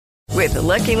With the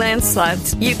Lucky Land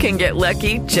Slots, you can get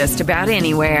lucky just about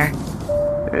anywhere.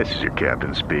 This is your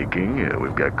captain speaking.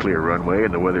 We've got clear runway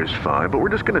and the weather's fine, but we're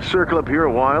just going to circle up here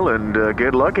a while and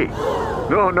get lucky.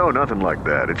 No, nothing like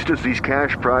that. It's just these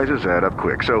cash prizes add up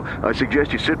quick. So I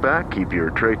suggest you sit back, keep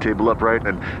your tray table upright,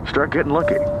 and start getting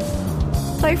lucky.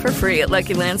 Play for free at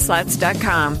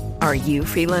LuckyLandSlots.com. Are you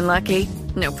feeling lucky?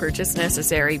 No purchase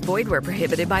necessary. Void where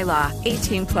prohibited by law.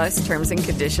 18 plus terms and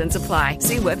conditions apply.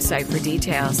 See website for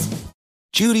details.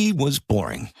 Judy was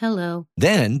boring. Hello.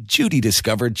 Then Judy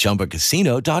discovered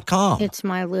ChumbaCasino.com. It's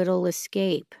my little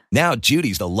escape. Now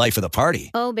Judy's the life of the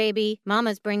party. Oh, baby,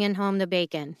 mama's bringing home the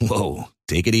bacon. Whoa,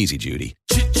 take it easy, Judy.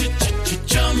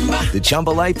 The Chumba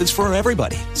life is for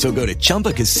everybody. So go to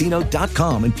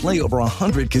ChumbaCasino.com and play over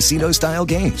 100 casino-style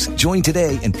games. Join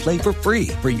today and play for free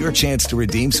for your chance to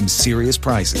redeem some serious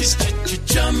prizes.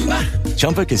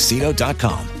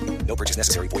 ChumbaCasino.com. No purchase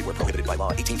necessary. Void where prohibited by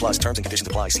law. 18 plus terms and conditions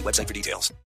apply. See website for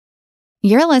details.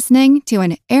 You're listening to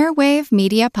an Airwave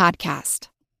Media Podcast.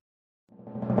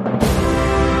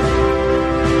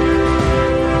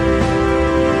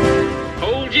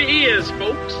 Hold your ears,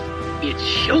 folks. It's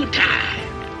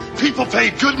showtime. People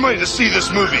pay good money to see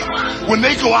this movie. When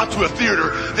they go out to a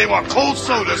theater, they want cold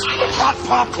sodas, hot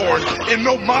popcorn, and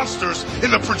no monsters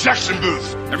in the projection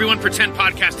booth. Everyone pretend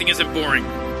podcasting isn't boring.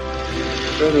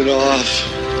 Turn it off.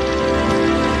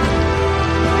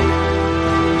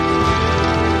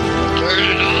 Turn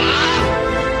it off.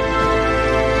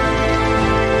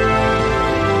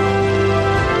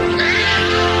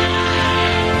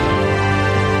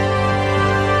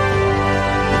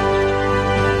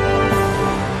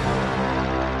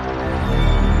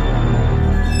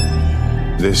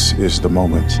 This is the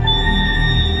moment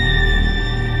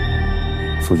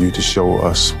for you to show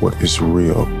us what is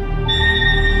real.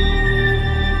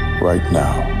 Right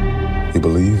now, you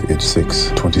believe it's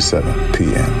 6:27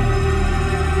 p.m.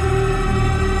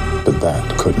 But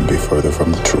that couldn't be further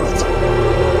from the truth.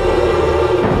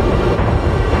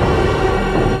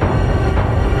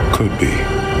 Could be.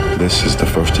 This is the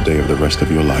first day of the rest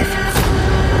of your life.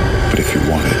 But if you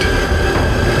want it,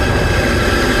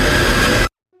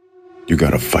 you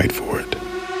gotta fight for it.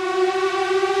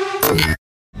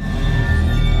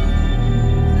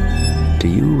 Do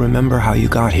you remember how you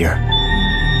got here?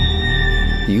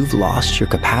 You've lost your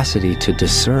capacity to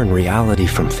discern reality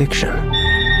from fiction.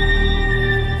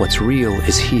 What's real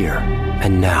is here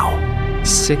and now.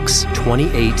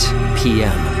 6:28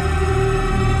 p.m.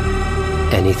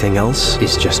 Anything else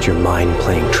is just your mind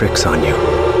playing tricks on you.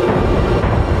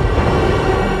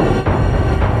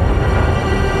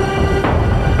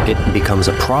 It becomes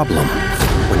a problem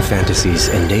when fantasies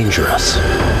endanger us.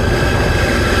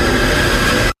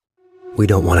 We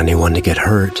don't want anyone to get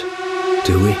hurt,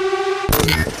 do we?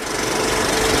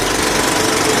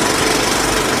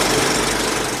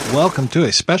 Welcome to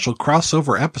a special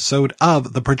crossover episode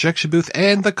of The Projection Booth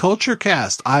and the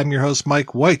Kulturecast. I'm your host,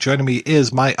 Mike White. Joining me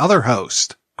is my other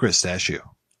host, Chris Dashew.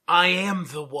 I am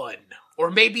the one. Or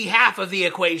maybe half of the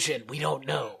equation. We don't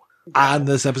know. On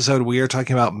this episode, we are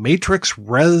talking about Matrix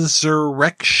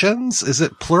Resurrections. Is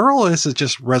it plural or is it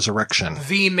just Resurrection?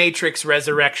 The Matrix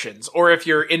Resurrections. Or if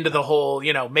you're into the whole,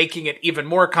 making it even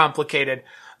more complicated,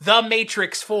 The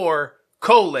Matrix 4,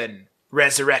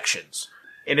 Resurrections.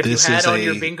 And if you had on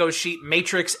your bingo sheet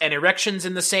Matrix and Erections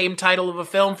in the same title of a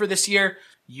film for this year,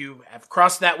 you have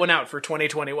crossed that one out for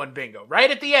 2021 bingo.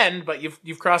 Right at the end, but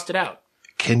you've crossed it out.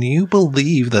 Can you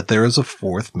believe that there is a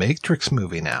fourth Matrix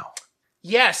movie now?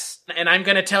 Yes, and I'm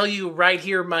going to tell you right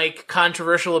here, Mike,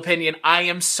 controversial opinion, I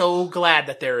am so glad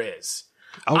that there is.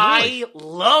 Oh, really? I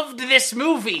loved this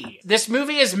movie. This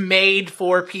movie is made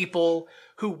for people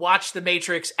who watched The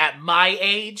Matrix at my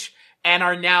age and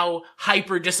are now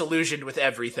hyper disillusioned with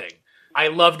everything. I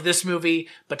loved this movie,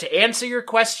 but to answer your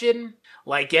question,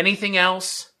 like anything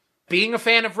else, being a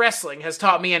fan of wrestling has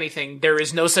taught me anything. There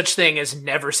is no such thing as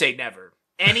never say never.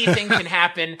 Anything can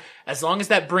happen as long as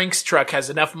that Brinks truck has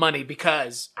enough money,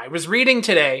 because I was reading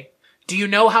today. Do you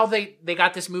know how they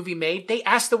got this movie made? They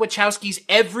asked the Wachowskis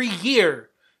every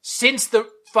year since the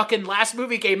fucking last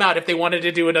movie came out if they wanted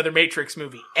to do another Matrix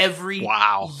movie. Every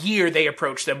year they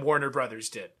approached them, Warner Brothers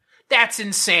did. That's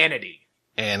insanity.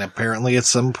 And apparently at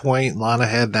some point Lana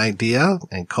had an idea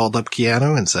and called up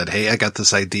Keanu and said, hey, I got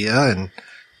this idea, and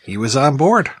he was on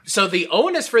board. So the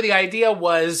onus for the idea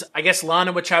was, I guess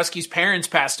Lana Wachowski's parents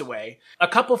passed away. A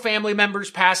couple family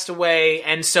members passed away.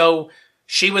 And so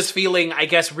she was feeling, I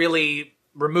guess, really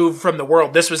removed from the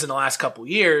world. This was in the last couple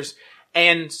years.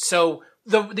 And so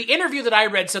the interview that I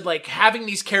read said, like, having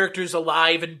these characters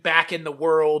alive and back in the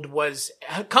world was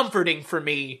comforting for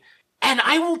me. And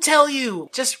I will tell you,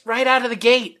 just right out of the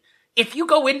gate, if you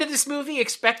go into this movie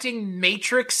expecting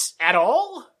Matrix at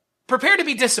all, prepare to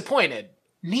be disappointed.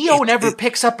 Neo never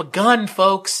picks up a gun,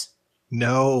 folks.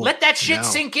 No. Let that shit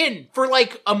sink in for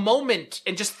like a moment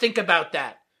and just think about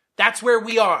that. That's where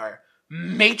we are.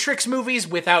 Matrix movies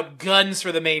without guns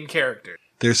for the main character.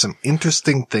 There's some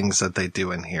interesting things that they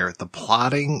do in here. The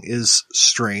plotting is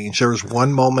strange. There was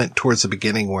one moment towards the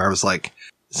beginning where I was like,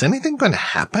 is anything going to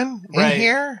happen in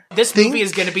here? This movie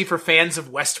is going to be for fans of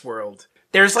Westworld.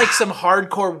 There's like some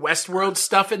hardcore Westworld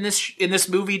stuff in this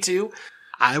movie too.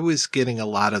 I was getting a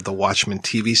lot of the Watchmen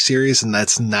TV series, and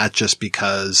that's not just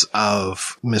because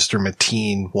of Mr.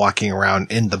 Mateen walking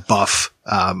around in the buff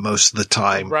most of the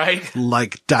time. Right.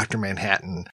 Like Dr.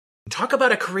 Manhattan. Talk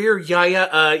about a career Yahya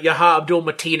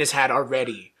Abdul-Mateen has had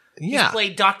already. Yeah. He's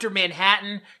played Dr.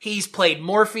 Manhattan. He's played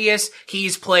Morpheus.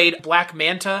 He's played Black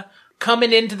Manta.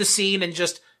 Coming into the scene and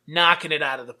just knocking it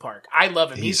out of the park. I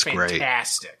love him. He's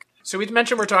fantastic. Great. So we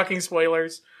mentioned we're talking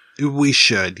spoilers. We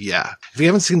should, yeah. If you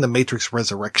haven't seen The Matrix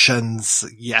Resurrections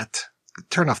yet,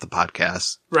 turn off the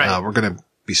podcast. Right. We're going to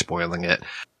be spoiling it.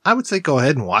 I would say go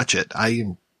ahead and watch it.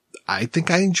 I think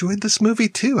I enjoyed this movie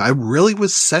too. I really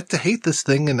was set to hate this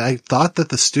thing, and I thought that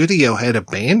the studio had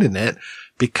abandoned it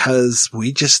because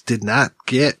we just did not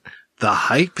get the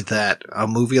hype that a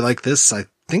movie like this, I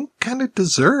think, kind of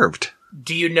deserved.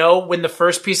 Do you know when the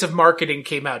first piece of marketing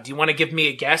came out? Do you want to give me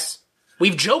a guess?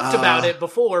 We've joked about it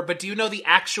before, but do you know the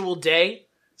actual day?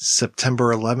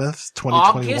 September 11th,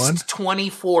 2021? August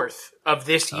 24th of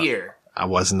this year. I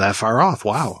wasn't that far off.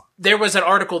 Wow. There was an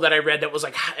article that I read that was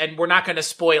like, and we're not going to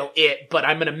spoil it, but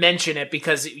I'm going to mention it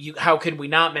because how can we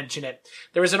not mention it?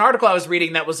 There was an article I was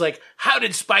reading that was like, how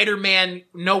did Spider-Man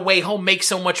No Way Home make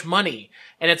so much money?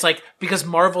 And it's like, because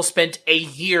Marvel spent a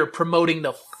year promoting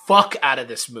the fuck out of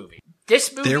this movie.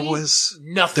 This movie, there was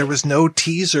nothing. There was no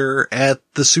teaser at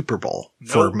the Super Bowl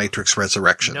for Matrix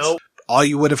Resurrections. All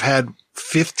you would have had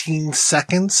 15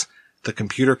 seconds. The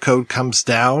computer code comes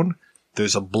down.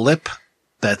 There's a blip.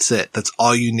 That's it. That's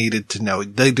all you needed to know.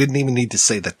 They didn't even need to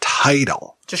say the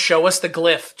title. Just show us the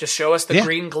glyph. Just show us the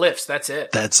green glyphs. That's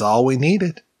it. That's all we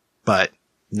needed. But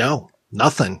no,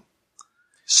 nothing.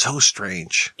 So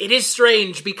strange. It is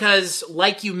strange because,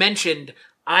 like you mentioned,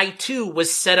 I too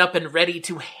was set up and ready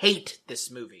to hate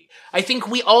this movie. I think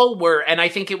we all were, and I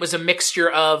think it was a mixture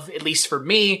of, at least for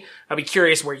me, I'll be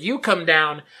curious where you come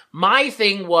down. My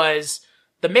thing was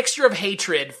the mixture of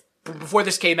hatred before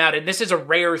this came out, and this is a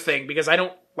rare thing because I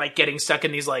don't like getting stuck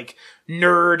in these like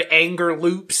nerd anger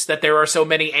loops that there are so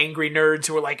many angry nerds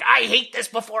who are like, I hate this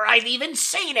before I've even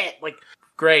seen it. Like,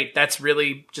 great. That's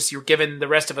really just, you're giving the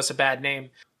rest of us a bad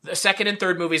name. The second and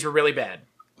third movies were really bad.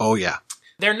 Oh yeah.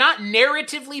 They're not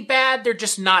narratively bad, they're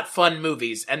just not fun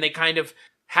movies, and they kind of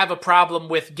have a problem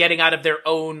with getting out of their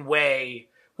own way,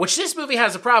 which this movie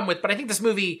has a problem with, but I think this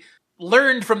movie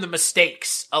learned from the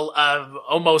mistakes of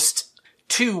almost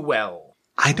too well.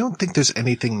 I don't think there's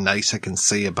anything nice I can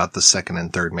say about the second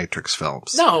and third Matrix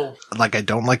films. No. Like, I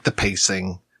don't like the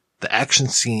pacing. The action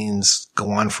scenes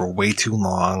go on for way too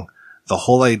long. The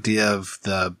whole idea of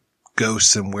the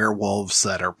ghosts and werewolves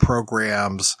that are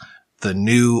programs, the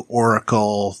new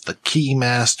Oracle, the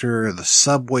Keymaster, the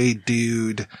subway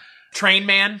dude. Train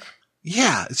Man?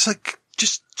 Yeah, it's like,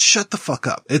 just shut the fuck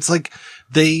up. It's like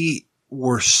they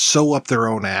were so up their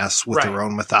own ass with their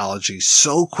own mythology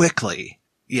so quickly.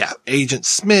 Yeah, Agent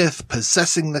Smith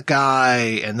possessing the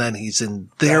guy, and then he's in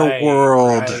their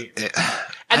world. Right.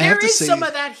 And there is some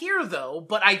of that here, though,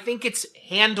 but I think it's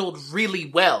handled really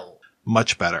well.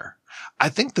 Much better. I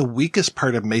think the weakest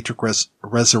part of Matrix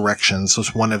Resurrections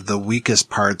was one of the weakest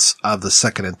parts of the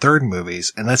second and third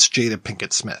movies, and that's Jada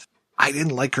Pinkett Smith. I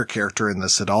didn't like her character in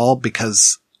this at all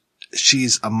because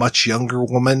she's a much younger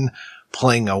woman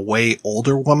playing a way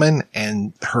older woman,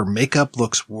 and her makeup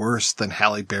looks worse than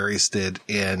Halle Berry's did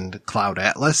in Cloud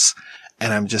Atlas.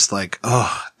 And I'm just like,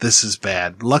 oh, this is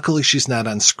bad. Luckily, she's not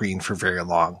on screen for very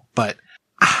long, but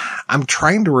I'm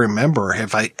trying to remember,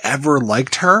 have I ever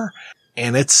liked her?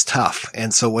 And it's tough.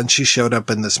 And so when she showed up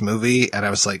in this movie, and I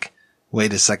was like,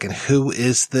 wait a second, who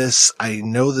is this? I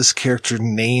know this character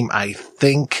name, I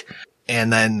think.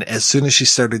 And then as soon as she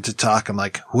started to talk, I'm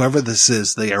like, whoever this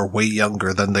is, they are way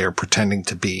younger than they are pretending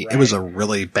to be. Right. It was a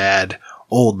really bad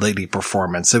old lady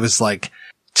performance. It was like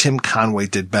Tim Conway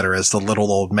did better as the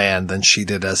little old man than she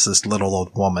did as this little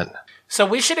old woman. So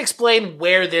we should explain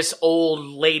where this old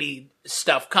lady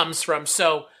stuff comes from.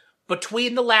 So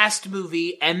between the last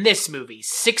movie and this movie,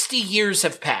 60 years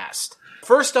have passed.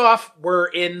 First off, we're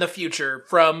in the future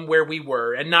from where we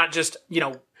were, and not just,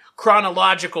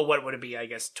 chronological, what would it be? I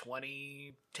guess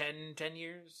 10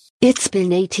 years? It's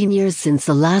been 18 years since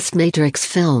the last Matrix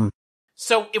film.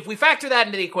 So if we factor that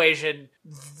into the equation,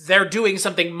 they're doing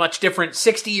something much different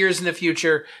 60 years in the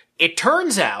future. It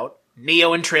turns out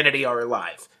Neo and Trinity are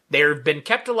alive. They've been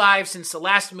kept alive since the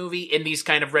last movie in these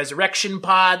kind of resurrection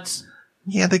pods.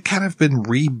 Yeah, they kind of been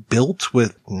rebuilt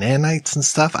with nanites and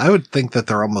stuff. I would think that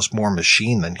they're almost more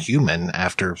machine than human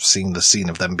after seeing the scene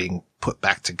of them being put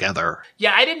back together.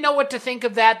 Yeah, I didn't know what to think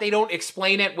of that. They don't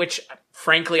explain it, which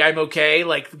frankly I'm okay.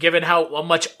 Like, given how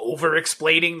much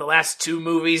over-explaining the last two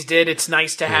movies did, it's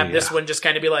nice to have this one just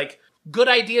kind of be like, good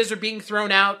ideas are being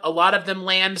thrown out. A lot of them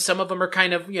land. Some of them are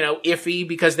kind of, iffy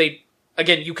because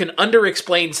again, you can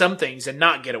under-explain some things and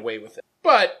not get away with it.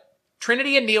 But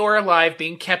Trinity and Neo are alive,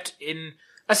 being kept in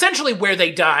essentially where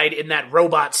they died in that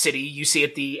robot city you see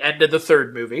at the end of the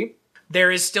third movie. There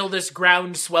is still this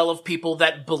groundswell of people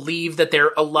that believe that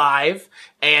they're alive,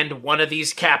 and one of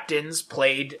these captains,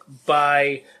 played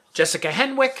by Jessica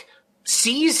Henwick,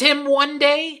 sees him one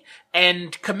day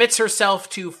and commits herself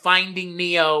to finding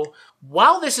Neo.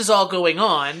 While this is all going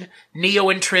on, Neo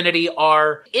and Trinity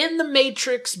are in the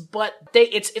Matrix, but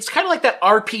it's kind of like that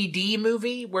RPD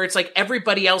movie where it's like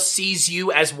everybody else sees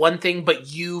you as one thing, but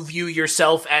you view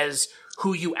yourself as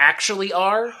who you actually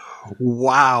are.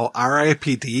 Wow,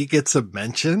 RIPD gets a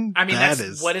mention? I mean,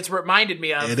 that's what it's reminded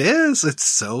me of. It is. It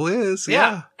so is.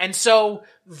 Yeah. And so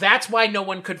that's why no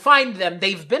one could find them.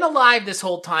 They've been alive this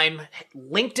whole time,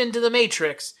 linked into the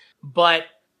Matrix, but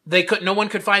no one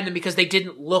could find them because they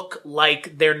didn't look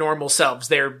like their normal selves.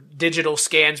 Their digital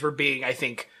scans were being, I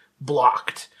think,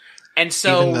 blocked. And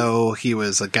so, even though he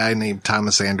was a guy named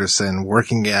Thomas Anderson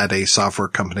working at a software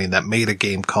company that made a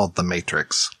game called The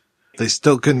Matrix, they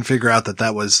still couldn't figure out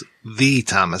that was the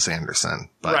Thomas Anderson.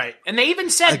 But right. And they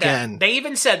even said that. They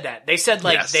even said that. They said,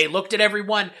 they looked at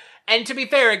everyone. And to be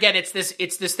fair, again, it's this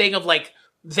thing of,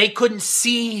 they couldn't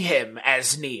see him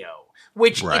as Neo,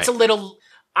 which it's a little,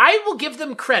 I will give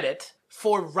them credit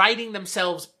for writing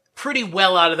themselves pretty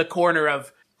well out of the corner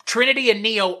of Trinity and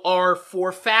Neo are,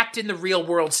 for fact, in the real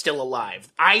world still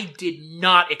alive. I did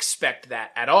not expect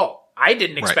that at all. I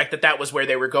didn't expect that was where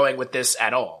they were going with this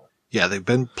at all. Yeah, they've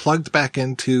been plugged back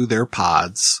into their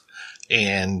pods,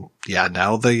 and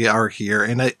now they are here.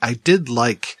 And I did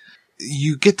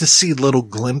you get to see little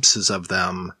glimpses of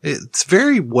them. It's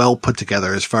very well put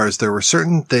together as far as there were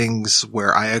certain things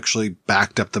where I actually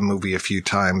backed up the movie a few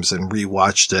times and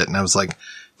rewatched it, and I was like,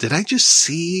 did I just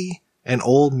see an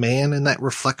old man in that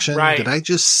reflection? Right. Did I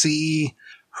just see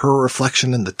her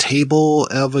reflection in the table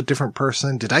of a different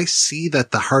person? Did I see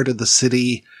that the Heart of the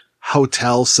City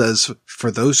hotel says,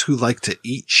 for those who like to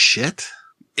eat shit?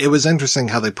 It was interesting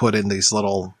how they put in these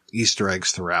little Easter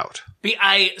eggs throughout.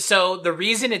 So the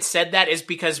reason it said that is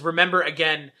because, remember,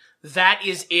 again, that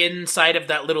is inside of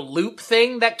that little loop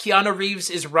thing that Keanu Reeves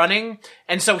is running.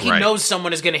 And so he knows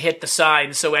someone is going to hit the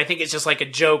sign. So I think it's just like a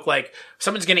joke, like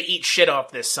someone's going to eat shit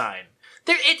off this sign.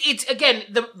 It's again,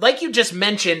 like you just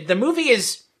mentioned, the movie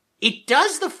it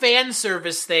does the fan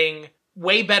service thing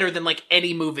way better than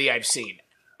any movie I've seen.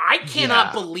 I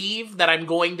cannot believe that I'm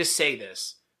going to say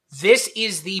this. This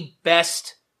is the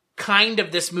best kind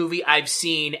of this movie I've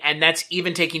seen, and that's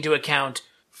even taking into account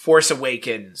Force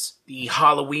Awakens, the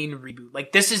Halloween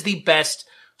reboot. This is the best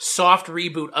soft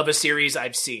reboot of a series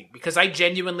I've seen, because I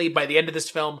genuinely, by the end of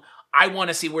this film, I want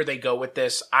to see where they go with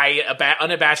this. I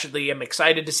unabashedly am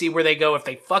excited to see where they go. If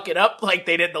they fuck it up like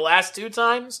they did the last two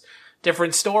times,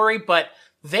 different story, but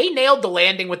they nailed the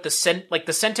landing with the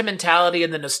sentimentality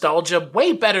and the nostalgia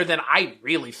way better than I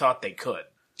really thought they could.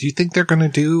 Do you think they're going to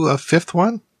do a fifth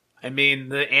one? I mean,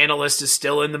 the analyst is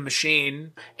still in the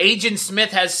machine. Agent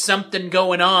Smith has something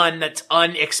going on that's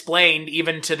unexplained,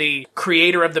 even to the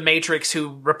creator of the Matrix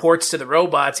who reports to the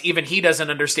robots. Even he doesn't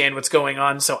understand what's going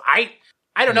on. So I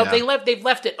don't know. Yeah. They've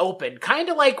left it open. Kind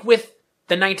of like with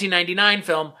the 1999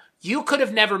 film. You could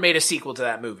have never made a sequel to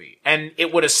that movie, and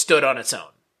it would have stood on its own.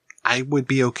 I would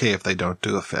be okay if they don't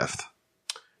do a fifth.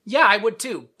 Yeah, I would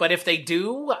too. But if they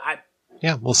do,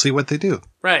 yeah, we'll see what they do.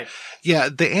 Right. Yeah,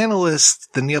 the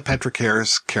analyst, the Neil Patrick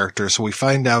Harris character, so we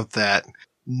find out that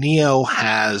Neo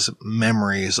has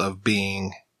memories of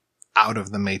being out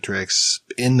of the Matrix,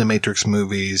 in the Matrix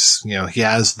movies. You know, he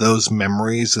has those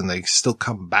memories and they still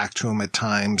come back to him at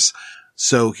times.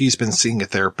 So he's been seeing a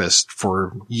therapist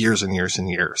for years and years and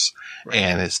years. Right.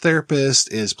 And his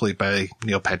therapist is played by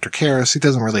Neil Patrick Harris. He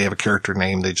doesn't really have a character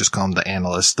name. They just call him the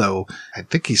analyst, though I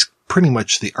think he's pretty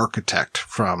much the architect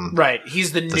from right.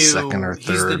 He's the new second or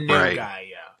third. He's the new guy,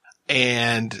 yeah.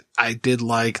 And I did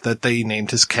like that they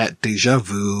named his cat Deja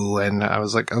Vu, and I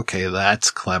was like, okay,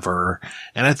 that's clever.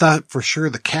 And I thought for sure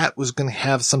the cat was going to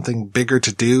have something bigger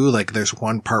to do. Like there's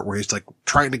one part where he's like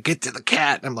trying to get to the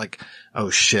cat. And I'm like,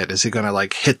 oh shit, is he going to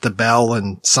like hit the bell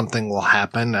and something will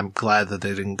happen? I'm glad that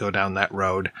they didn't go down that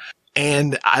road.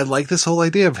 And I like this whole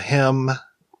idea of him,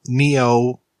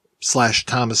 Neo /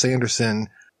 Thomas Anderson,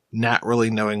 not really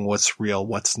knowing what's real,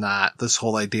 what's not. This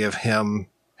whole idea of him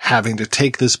having to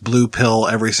take this blue pill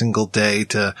every single day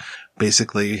to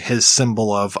basically his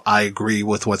symbol of I agree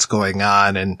with what's going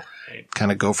on and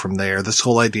kind of go from there. This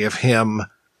whole idea of him,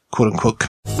 quote unquote.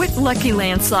 With Lucky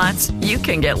Land Slots, you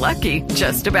can get lucky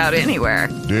just about anywhere.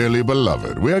 Dearly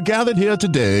beloved, we are gathered here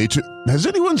today to... Has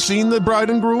anyone seen the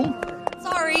bride and groom?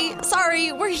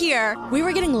 Sorry, we're here. We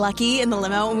were getting lucky in the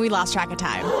limo and we lost track of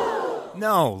time.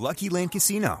 No, Lucky Land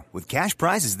Casino, with cash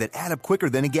prizes that add up quicker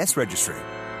than a guest registry.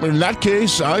 In that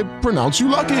case, I pronounce you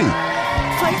lucky.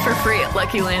 Play for free at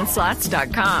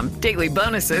LuckyLandSlots.com. Daily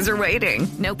bonuses are waiting.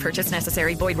 No purchase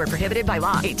necessary. Void where prohibited by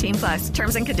law. 18+.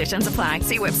 Terms and conditions apply.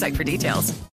 See website for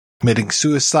details. Committing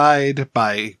suicide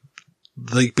by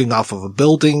leaping off of a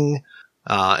building.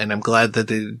 And I'm glad that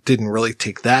they didn't really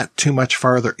take that too much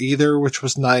farther either, which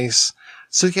was nice.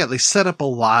 So yeah, they set up a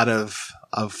lot of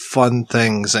fun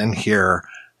things in here.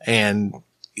 And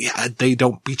yeah, they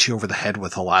don't beat you over the head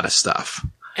with a lot of stuff.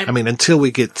 I mean, until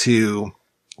we get to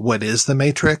what is the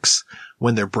Matrix,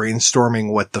 when they're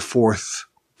brainstorming what the fourth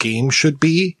game should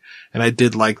be. And I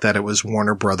did like that it was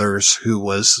Warner Brothers who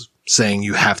was saying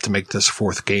you have to make this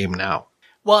fourth game now.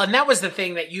 Well, and that was the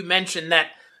thing that you mentioned that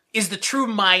is the true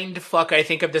mind fuck, I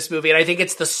think, of this movie. And I think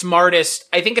it's the smartest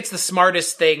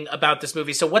thing about this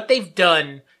movie. So what they've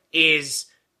done is,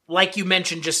 like you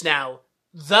mentioned just now,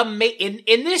 in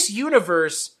this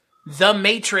universe, The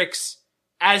Matrix,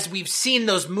 as we've seen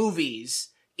those movies,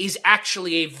 is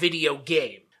actually a video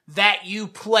game that you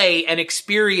play and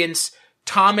experience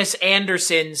Thomas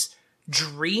Anderson's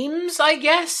dreams, I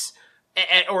guess,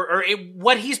 or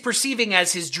what he's perceiving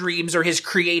as his dreams or his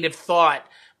creative thought,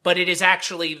 but it is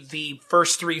actually the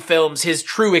first three films, his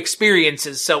true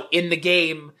experiences. So in the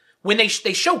game, when they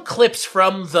show clips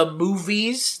from the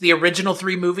movies, the original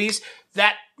three movies,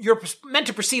 that you're meant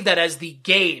to perceive that as the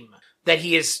game that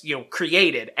he has,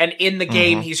 created. And in the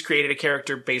game, he's created a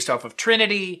character based off of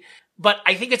Trinity. But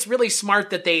I think it's really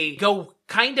smart that they go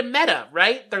kind of meta,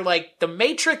 right? They're like, the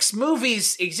Matrix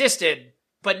movies existed,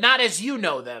 but not as you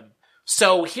know them.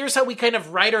 So here's how we kind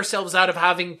of write ourselves out of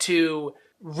having to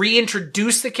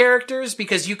reintroduce the characters,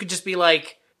 because you could just be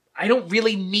like, I don't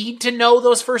really need to know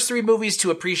those first three movies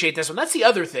to appreciate this one. That's the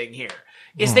other thing here.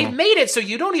 Is they've made it so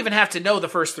you don't even have to know the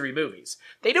first three movies.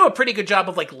 They do a pretty good job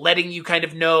of like letting you kind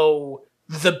of know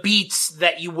the beats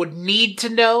that you would need to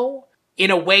know in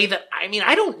a way that, I mean,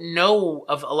 I don't know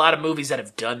of a lot of movies that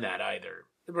have done that either.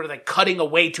 They're like cutting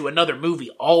away to another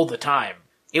movie all the time.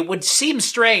 It would seem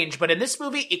strange, but in this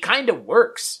movie, it kind of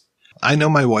works. I know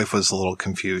my wife was a little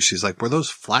confused. She's like, were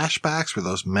those flashbacks? Were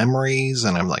those memories?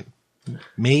 And I'm like,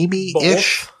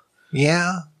 maybe-ish. Both.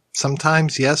 Yeah.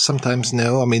 Sometimes yes, sometimes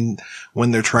no. I mean,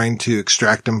 when they're trying to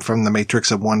extract him from the Matrix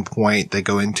at one point, they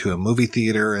go into a movie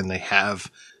theater and they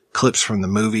have clips from the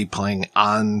movie playing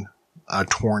on a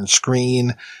torn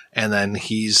screen, and then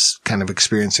he's kind of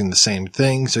experiencing the same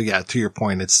thing. So yeah, to your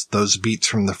point, it's those beats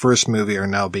from the first movie are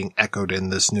now being echoed in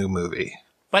this new movie.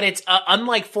 But it's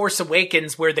unlike Force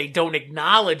Awakens where they don't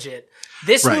acknowledge it.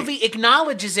 This movie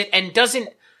acknowledges it and doesn't.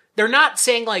 They're not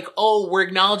saying like, oh, we're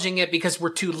acknowledging it because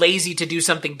we're too lazy to do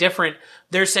something different.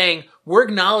 They're saying we're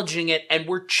acknowledging it and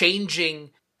we're changing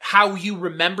how you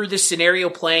remember this scenario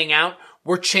playing out.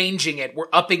 We're changing it. We're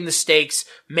upping the stakes,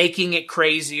 making it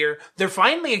crazier. They're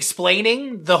finally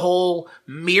explaining the whole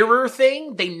mirror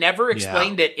thing. They never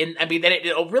explained it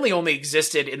it really only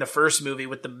existed in the first movie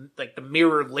with the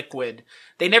mirror liquid.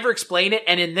 They never explain it.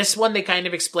 And in this one, they kind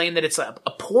of explain that it's a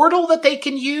portal that they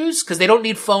can use because they don't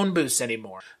need phone booths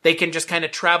anymore. They can just kind of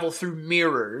travel through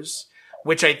mirrors,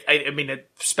 which I mean,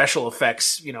 special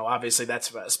effects, obviously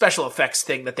that's a special effects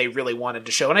thing that they really wanted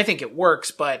to show. And I think it works,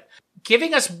 but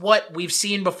giving us what we've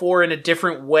seen before in a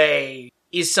different way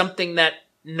is something that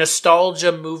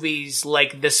nostalgia movies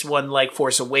like this one, like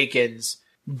Force Awakens,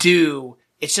 do.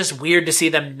 It's just weird to see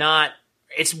them not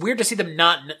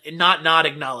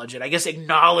acknowledge it. I guess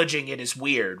acknowledging it is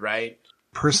weird, right?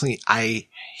 Personally, I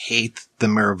hate the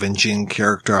Merovingian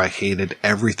character. I hated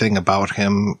everything about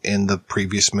him in the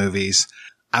previous movies.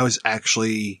 I was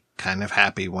actually kind of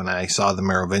happy when I saw the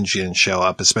Merovingian show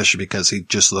up, especially because he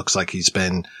just looks like he's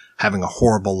been having a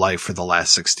horrible life for the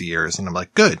last 60 years. And I'm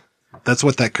like, good. That's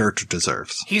what that character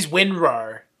deserves. He's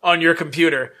WinRAR on your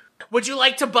computer. would you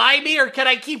like to buy me, or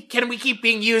can we keep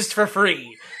being used for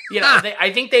free?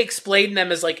 I think they explain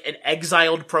them as like an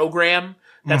exiled program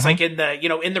that's like in the,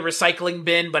 in the recycling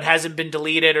bin, but hasn't been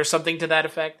deleted or something to that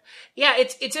effect. Yeah,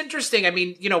 it's interesting. I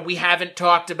mean, we haven't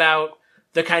talked about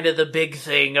the kind of the big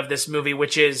thing of this movie,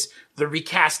 which is the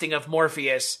recasting of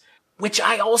Morpheus, which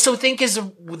I also think is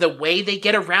the way they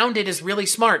get around it is really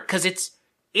smart, because it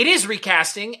is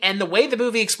recasting, and the way the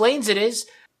movie explains it is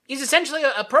he's essentially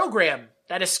a program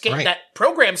that that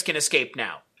programs can escape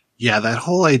now. Yeah, that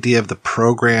whole idea of the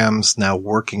programs now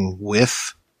working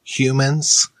with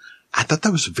humans, I thought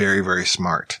that was very, very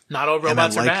smart. Not all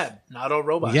robots are bad. Not all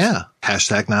robots. Yeah.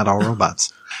 Hashtag not all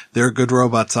robots. There are good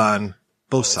robots on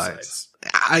both sides.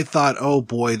 I thought, oh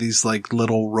boy, these like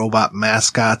little robot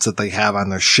mascots that they have on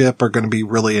their ship are going to be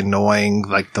really annoying.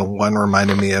 Like the one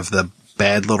reminded me of the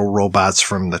bad little robots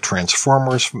from the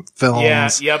Transformers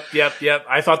films. Yeah, yep.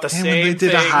 I thought the same thing. And when they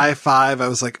did a high five, I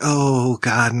was like, oh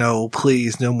God, no,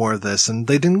 please, no more of this. And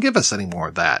they didn't give us any more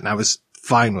of that. And I was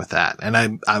fine with that.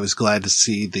 And I was glad to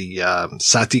see the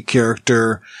Sati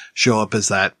character show up as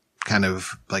that kind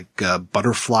of like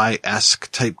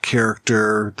butterfly-esque type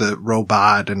character, the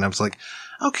robot. And I was like,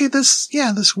 okay, this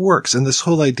works. And this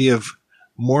whole idea of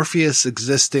Morpheus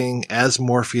existing as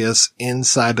Morpheus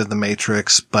inside of the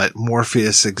Matrix, but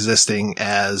Morpheus existing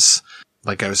as,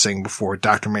 like I was saying before,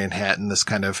 Dr. Manhattan, this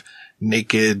kind of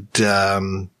naked,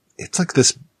 it's like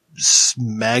this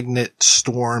magnet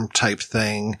storm type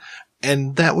thing.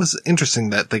 And that was interesting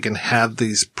that they can have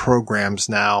these programs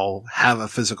now have a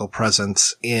physical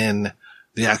presence in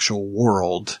the actual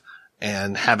world,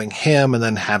 and having him and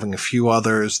then having a few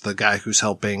others, the guy who's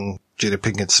helping Jada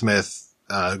Pinkett Smith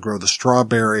grow the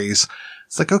strawberries.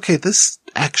 It's like, okay, this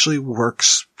actually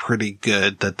works pretty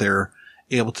good that they're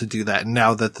able to do that. And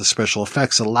now that the special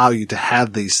effects allow you to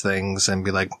have these things and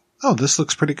be like, oh, this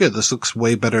looks pretty good. This looks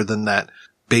way better than that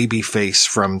baby face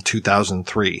from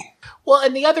 2003. Well,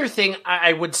 and the other thing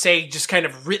I would say, just kind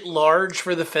of writ large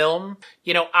for the film,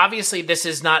 obviously this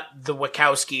is not the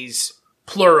Wachowskis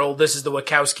plural. This is the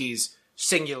Wachowskis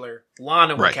singular,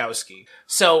 Lana Wachowski.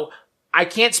 So I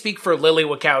can't speak for Lily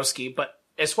Wachowski, but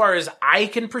as far as I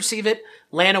can perceive it,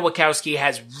 Lana Wachowski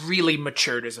has really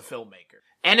matured as a filmmaker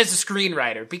and as a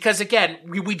screenwriter. Because again,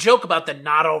 we joke about the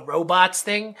not all robots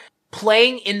thing.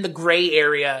 Playing in the gray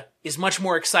area is much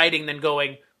more exciting than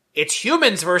going, it's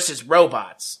humans versus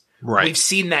robots. Right. We've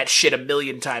seen that shit a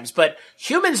million times, but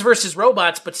humans versus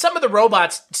robots, but some of the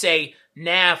robots say,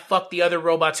 nah, fuck the other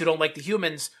robots who don't like the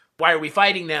humans. Why are we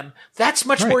fighting them? That's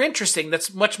much more interesting.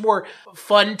 That's much more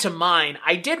fun to mine.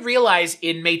 I did realize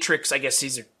in Matrix, I guess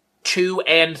season 2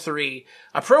 and 3,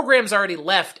 a program's already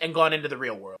left and gone into the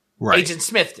real world. Right. Agent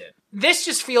Smith did. This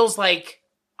just feels like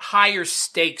higher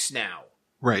stakes now.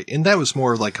 Right. And that was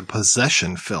more like a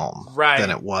possession film than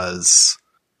it was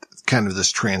kind of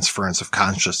this transference of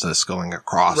consciousness going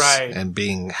across and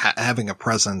being having a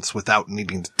presence without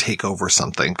needing to take over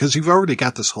something. Because you've already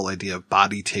got this whole idea of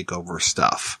body takeover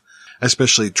stuff,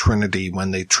 especially Trinity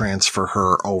when they transfer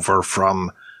her over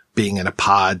from being in a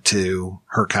pod to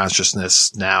her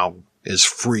consciousness now is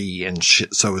free, and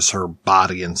so is her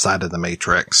body inside of the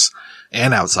Matrix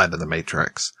and outside of the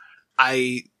Matrix.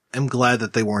 I am glad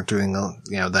that they weren't doing,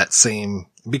 that same,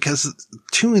 because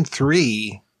 2 and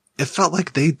 3, it felt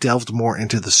like they delved more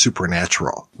into the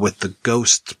supernatural with the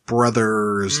ghost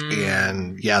brothers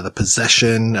and the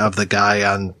possession of the guy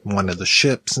on one of the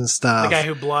ships and stuff. The guy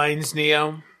who blinds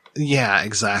Neo. Yeah,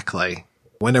 exactly.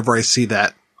 Whenever I see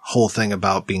that whole thing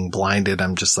about being blinded,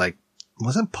 I'm just like,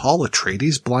 wasn't Paul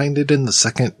Atreides blinded in the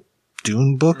second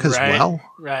Dune book as well?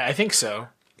 Right, I think so.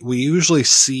 We usually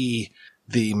see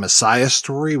the Messiah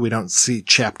story. We don't see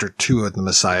chapter 2 of the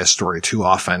Messiah story too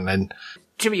often. And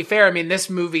to be fair, I mean, this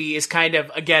movie is kind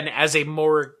of, again, as a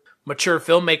more mature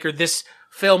filmmaker, this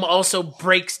film also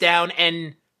breaks down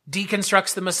and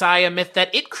deconstructs the Messiah myth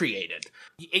that it created.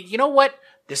 You know what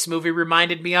this movie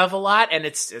reminded me of a lot? And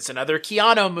it's another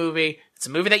Keanu movie. It's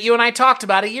a movie that you and I talked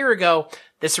about a year ago.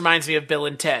 This reminds me of Bill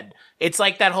and Ted. It's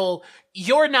like that whole,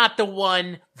 you're not the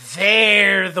one,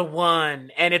 they're the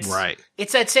one. And it's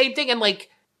that same thing. And like,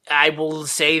 I will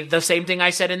say the same thing I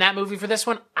said in that movie for this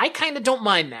one. I kind of don't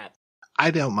mind that. I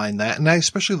don't mind that. And I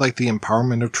especially like the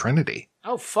empowerment of Trinity.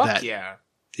 Oh, fuck yeah.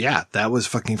 Yeah, that was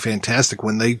fucking fantastic.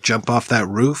 When they jump off that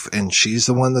roof and she's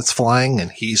the one that's flying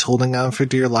and he's holding on for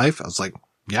dear life, I was like,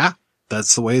 yeah,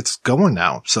 that's the way it's going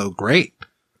now. So great.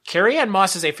 Carrie-Anne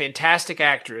Moss is a fantastic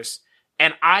actress.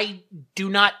 And I do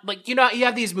not, like, you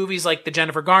have these movies like the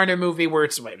Jennifer Garner movie where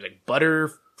it's like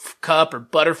Buttercup or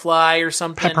Butterfly or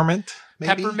something. Peppermint.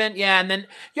 Maybe? Peppermint, yeah. And then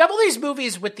you have all these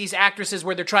movies with these actresses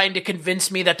where they're trying to convince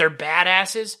me that they're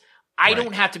badasses. I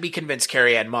don't have to be convinced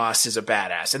Carrie-Anne Moss is a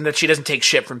badass and that she doesn't take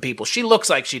shit from people. She looks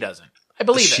like she doesn't. I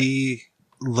believe it. She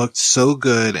looked so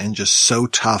good and just so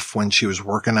tough when she was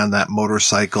working on that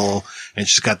motorcycle, and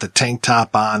she's got the tank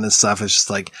top on and stuff. It's just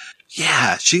like,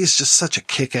 yeah, she's just such a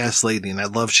kick-ass lady, and I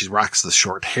love she rocks the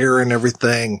short hair and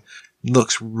everything.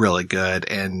 Looks really good,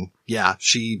 and yeah,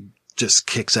 she just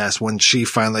kicks ass when she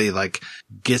finally like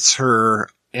gets her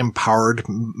empowered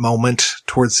moment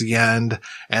towards the end,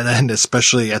 and then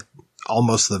especially at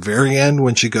almost the very end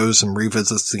when she goes and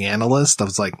revisits the analyst. I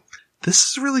was like,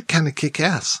 this is really kind of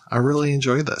kick-ass. I really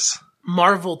enjoy this.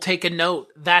 Marvel, take a note.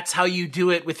 That's how you do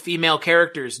it with female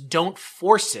characters. Don't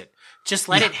force it. Just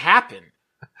let it happen.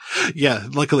 Yeah,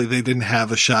 luckily they didn't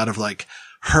have a shot of like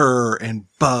her and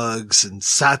Bugs and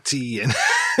Sati and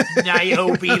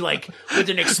Niobe like with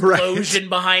an explosion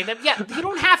behind them. Yeah, you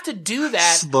don't have to do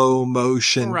that. Slow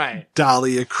motion,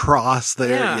 dolly across there.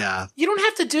 Yeah. You don't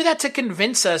have to do that to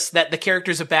convince us that the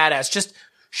character's a badass. Just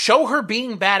show her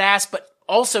being badass, but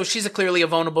also she's clearly a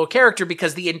vulnerable character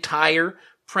because the entire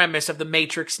premise of The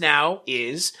Matrix now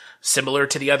is similar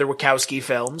to the other Wachowski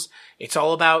films. It's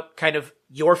all about kind of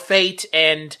your fate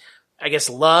and I guess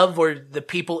love or the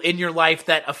people in your life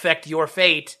that affect your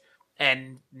fate.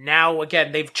 And now,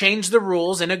 again, they've changed the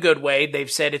rules in a good way. They've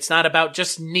said it's not about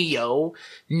just Neo.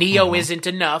 Neo isn't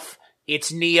enough.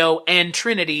 It's Neo and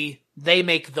Trinity. They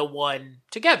make the one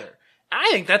together. I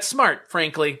think that's smart,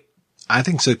 frankly. I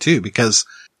think so too, because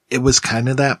it was kind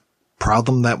of that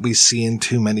problem that we see in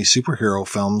too many superhero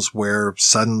films where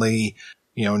suddenly,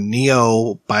 you know,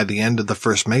 Neo, by the end of the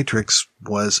first Matrix,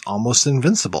 was almost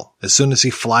invincible. As soon as he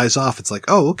flies off, it's like,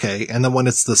 oh, okay. And then when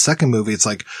it's the second movie, it's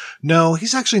like, no,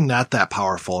 he's actually not that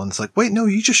powerful. And it's like, wait, no,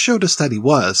 you just showed us that he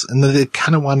was. And then they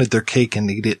kind of wanted their cake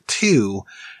and eat it too.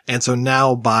 And so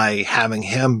now by having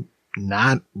him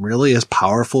not really as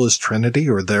powerful as Trinity,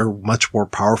 or they're much more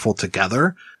powerful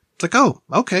together, it's like, oh,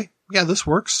 okay. Yeah, this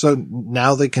works. So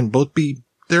now they can both be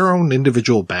their own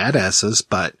individual badasses,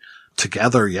 but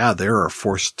together, yeah, they're a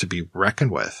force to be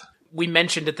reckoned with. We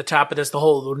mentioned at the top of this the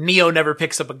whole Neo never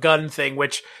picks up a gun thing,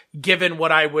 which, given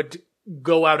what I would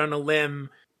go out on a limb,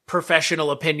 professional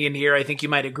opinion here, I think you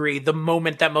might agree, the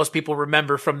moment that most people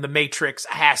remember from The Matrix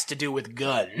has to do with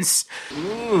guns.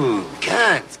 Ooh,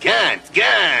 guns.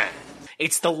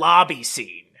 It's the lobby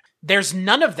scene. There's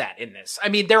none of that in this. I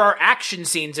mean, there are action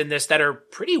scenes in this that are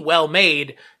pretty well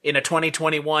made in a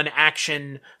 2021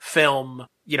 action film,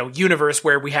 you know, universe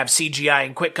where we have CGI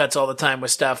and quick cuts all the time with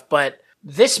stuff. But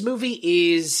this movie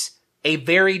is a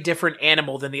very different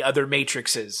animal than the other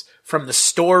Matrixes. From the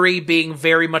story being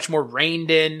very much more reined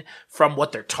in, from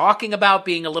what they're talking about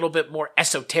being a little bit more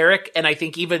esoteric. And I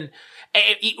think even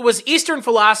it was Eastern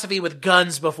philosophy with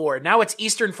guns before. Now it's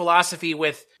Eastern philosophy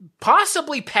with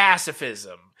possibly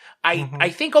pacifism. I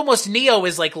think almost Neo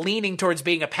is like leaning towards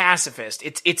being a pacifist.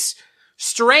 It's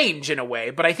strange in a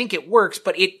way, but I think it works.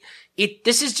 But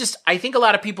this is just, I think a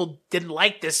lot of people didn't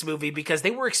like this movie because they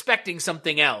were expecting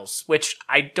something else, which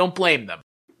I don't blame them.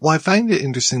 Well, I find it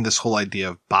interesting, this whole idea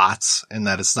of bots, and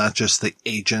that it's not just the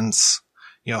agents.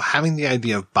 You know, having the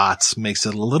idea of bots makes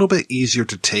it a little bit easier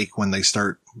to take when they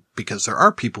start, because there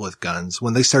are people with guns,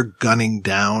 when they start gunning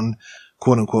down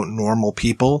quote unquote normal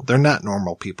people. They're not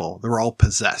normal people. They're all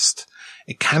possessed.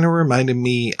 It kind of reminded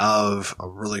me of a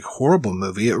really horrible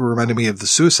movie. It reminded me of the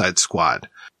Suicide Squad,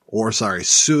 or was it a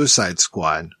Suicide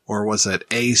Squad?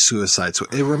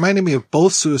 It reminded me of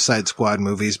both Suicide Squad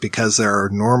movies because there are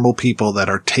normal people that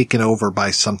are taken over by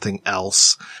something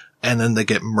else and then they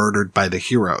get murdered by the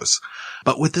heroes.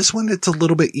 But with this one, it's a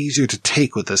little bit easier to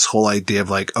take with this whole idea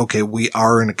of like, okay, we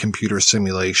are in a computer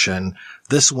simulation.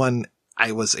 This one,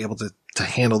 I was able to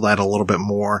handle that a little bit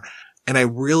more. And I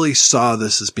really saw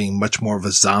this as being much more of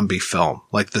a zombie film.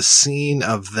 Like the scene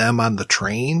of them on the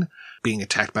train being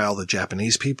attacked by all the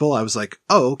Japanese people. I was like,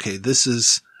 oh, okay,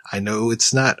 I know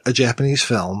it's not a Japanese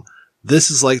film. This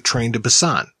is like Train to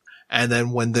Busan. And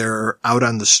then when they're out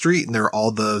on the street and there are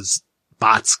all those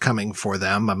bots coming for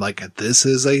them, I'm like, this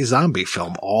is a zombie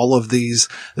film. This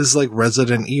is like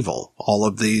Resident Evil. All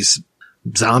of these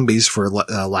zombies, for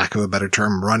lack of a better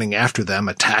term, running after them,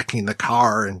 attacking the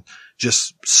car and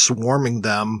just swarming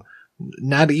them,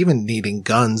 not even needing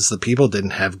guns. The people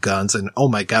didn't have guns. And oh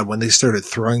my God, when they started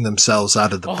throwing themselves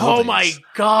out of the buildings. Oh my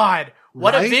God.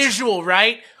 What a visual,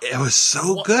 right? It was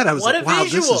so good. I was like, wow,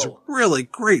 this is really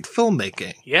great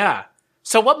filmmaking. Yeah.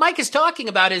 So what Mike is talking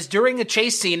about is during a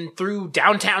chase scene through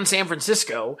downtown San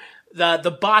Francisco,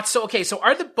 the bots. So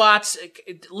are the bots,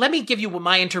 let me give you what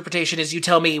my interpretation is. You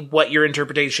tell me what your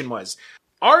interpretation was.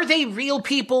 Are they real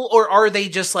people or are they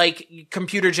just like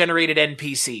computer generated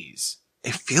NPCs?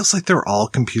 it feels like they're all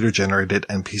computer-generated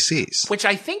NPCs. Which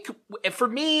I think, for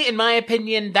me, in my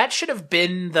opinion, that should have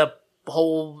been the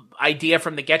whole idea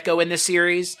from the get-go in this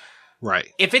series. Right.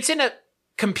 If it's in a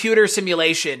computer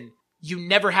simulation, you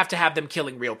never have to have them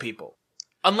killing real people.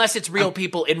 Unless it's real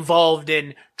people involved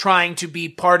in trying to be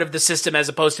part of the system as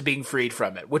opposed to being freed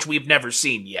from it, which we've never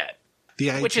seen yet.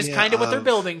 Which is kind of what they're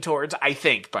building towards, I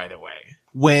think, by the way.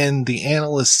 When the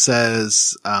analyst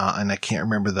says, and I can't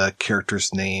remember the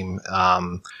character's name,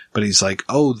 but he's like,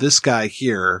 oh, this guy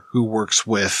here who works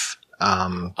with,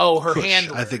 her Kush,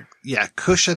 handler. I think, yeah,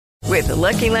 Kush. With the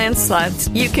Lucky Land Slots,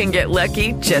 you can get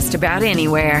lucky just about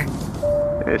anywhere.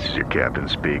 This is your captain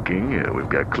speaking. We've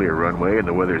got clear runway and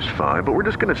the weather's fine, but we're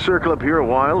just going to circle up here a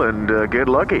while and get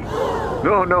lucky.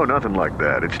 No, nothing like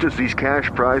that. It's just these cash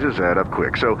prizes add up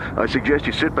quick. So I suggest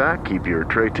you sit back, keep your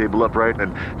tray table upright,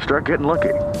 and start getting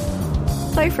lucky.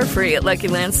 Play for free at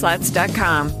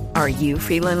LuckyLandSlots.com. Are you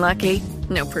feeling lucky?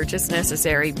 No purchase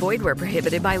necessary. Void where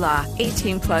prohibited by law.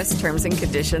 18+ terms and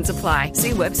conditions apply.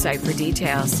 See website for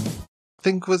details. I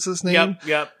think was his name.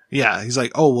 Yep. Yeah, he's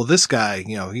like, oh, well, this guy,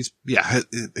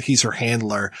 he's her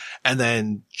handler. And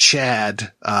then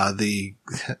Chad, the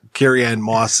Carrie Ann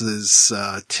Moss's,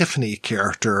 Tiffany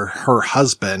character, her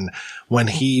husband, when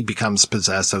he becomes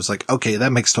possessed, I was like, okay,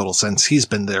 that makes total sense. He's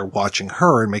been there watching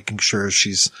her and making sure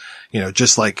she's,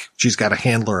 just like she's got a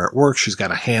handler at work, she's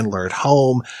got a handler at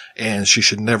home, and she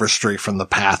should never stray from the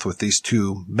path with these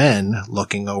two men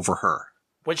looking over her.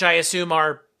 Which I assume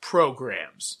are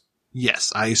programs.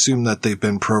 Yes, I assume that they've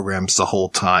been programs the whole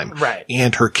time. Right.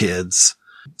 And her kids.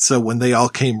 So when they all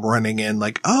came running in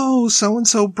like, oh,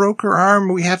 so-and-so broke her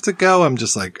arm, we have to go. I'm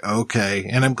just like, okay.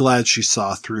 And I'm glad she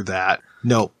saw through that.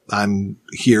 Nope, I'm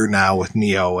here now with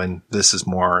Neo and this is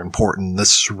more important.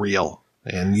 This is real.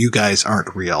 And you guys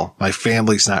aren't real. My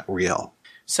family's not real.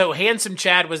 So Handsome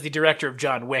Chad was the director of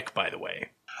John Wick, by the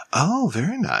way. Oh,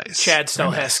 very nice. Chad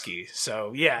Stahelski. Nice.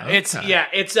 So yeah,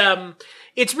 okay.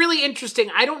 It's really interesting.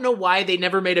 I don't know why they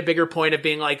never made a bigger point of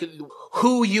being like,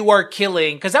 who you are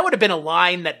killing. Cause that would have been a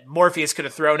line that Morpheus could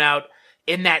have thrown out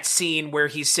in that scene where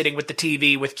he's sitting with the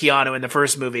TV with Keanu in the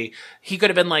first movie. He could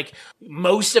have been like,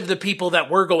 most of the people that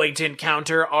we're going to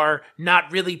encounter are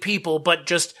not really people, but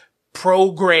just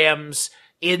programs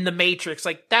in the Matrix.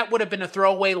 Like that would have been a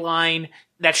throwaway line.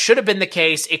 That should have been the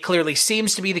case. It clearly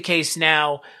seems to be the case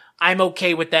now. I'm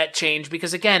okay with that change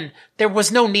because, again, there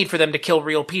was no need for them to kill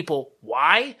real people.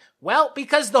 Why? Well,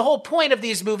 because the whole point of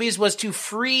these movies was to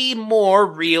free more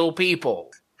real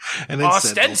people. And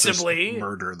ostensibly just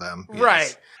murder them. Yes.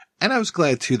 Right. And I was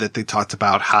glad, too, that they talked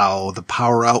about how the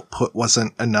power output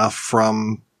wasn't enough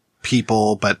from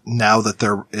people, but now that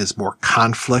there is more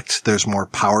conflict, there's more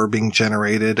power being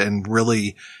generated, and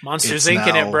really Monsters Inc.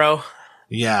 in it, bro.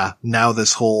 Yeah, now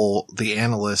the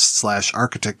analyst /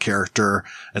 architect character,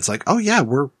 it's like, oh yeah,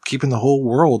 we're keeping the whole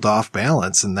world off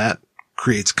balance, and that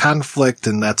creates conflict,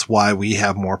 and that's why we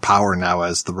have more power now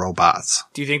as the robots.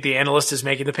 Do you think the analyst is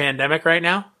making the pandemic right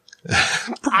now?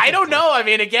 I don't know. I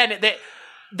mean, again,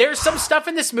 there's some stuff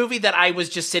in this movie that I was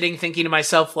just sitting thinking to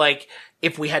myself, like,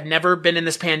 if we had never been in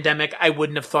this pandemic, I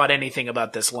wouldn't have thought anything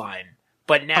about this line.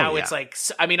 But now it's like,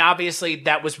 I mean, obviously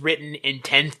that was written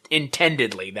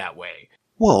intendedly that way.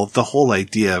 Well, the whole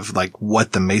idea of like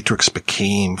what the Matrix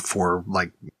became for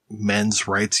like men's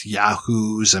rights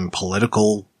yahoos and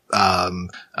political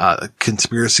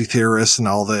conspiracy theorists and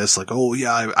all this, like, oh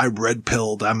yeah, I red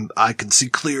pilled, I can see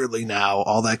clearly now,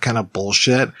 all that kind of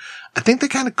bullshit. I think they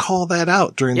kind of call that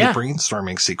out during the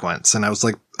brainstorming sequence, and I was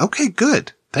like, okay,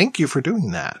 good, thank you for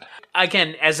doing that.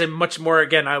 Again, as a much more,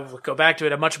 again, I will go back to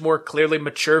it, a much more clearly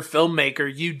mature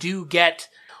filmmaker, you do get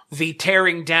the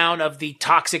tearing down of the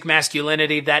toxic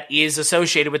masculinity that is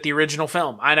associated with the original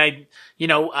film. And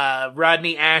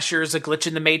Rodney Asher's A Glitch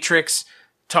in the Matrix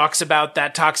talks about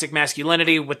that toxic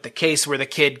masculinity with the case where the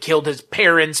kid killed his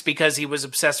parents because he was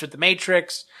obsessed with the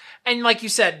Matrix. And like you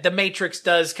said, the Matrix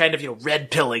does kind of,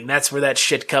 red pilling. That's where that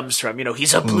shit comes from.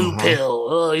 He's a blue pill.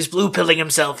 Oh, he's blue pilling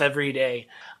himself every day.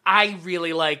 I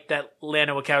really like that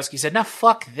Lana Wachowski said, now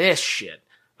fuck this shit.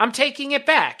 I'm taking it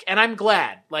back, and I'm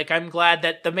glad. I'm glad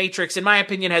that The Matrix, in my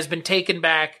opinion, has been taken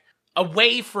back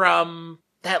away from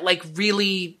that,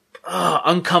 really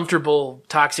uncomfortable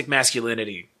toxic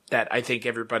masculinity that I think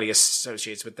everybody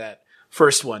associates with that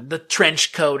first one. The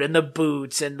trench coat and the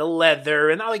boots and the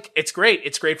leather, and it's great.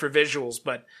 It's great for visuals,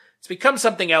 but it's become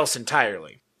something else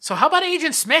entirely. So how about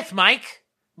Agent Smith, Mike?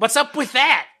 What's up with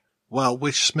that? Well,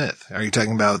 which Smith? Are you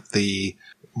talking about the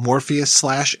Morpheus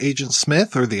 / Agent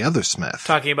Smith or the other Smith?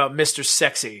 Talking about Mr.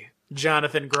 Sexy,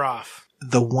 Jonathan Groff.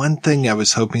 The one thing I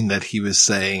was hoping that he would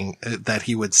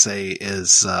say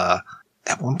is,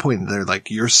 at one point they're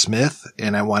like, "You're Smith,"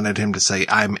 and I wanted him to say,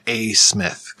 "I'm A.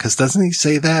 Smith," because doesn't he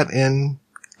say that in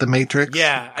The Matrix?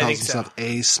 Yeah, I think so. Calls himself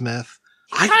A. Smith.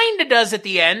 He kind of does at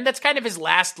the end. That's kind of his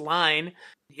last line.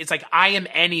 It's like, "I am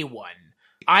anyone.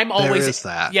 I'm always." There is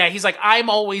that. Yeah, he's like, "I'm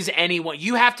always anyone.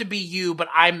 You have to be you, but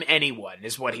I'm anyone,"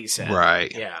 is what he said.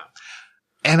 Right. Yeah.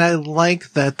 And I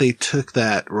like that they took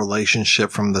that relationship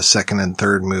from the second and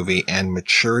third movie and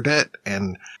matured it.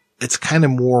 And it's kind of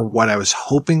more what I was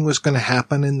hoping was going to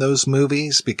happen in those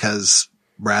movies, because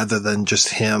rather than just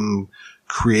him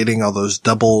creating all those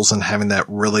doubles and having that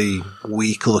really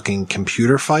weak looking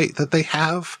computer fight that they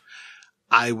have,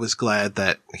 I was glad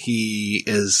that he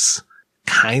is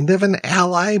kind of an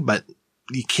ally, but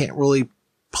you can't really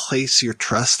place your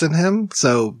trust in him,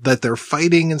 so that they're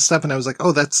fighting and stuff. And I was like,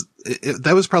 oh,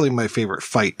 that was probably my favorite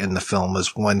fight in the film,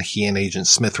 was when he and Agent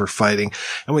Smith were fighting.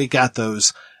 And we got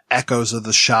those echoes of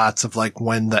the shots of like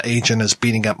when the agent is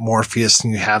beating up Morpheus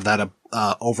and you have that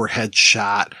overhead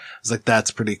shot. I was like,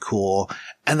 that's pretty cool.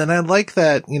 And then I like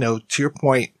that, to your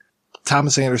point,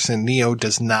 Thomas Anderson, Neo,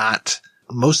 does not,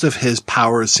 most of his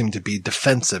powers seem to be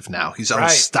defensive now. He's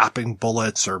always stopping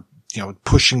bullets or,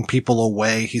 pushing people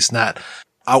away. He's not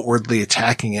outwardly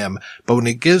attacking him. But when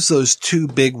he gives those two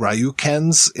big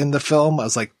Ryukens in the film, I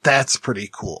was like, that's pretty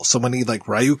cool. So when he like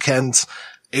Ryukens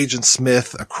Agent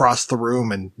Smith across the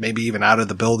room and maybe even out of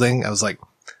the building, I was like,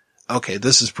 okay,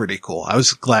 this is pretty cool. I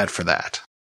was glad for that.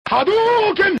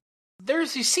 Hadouken!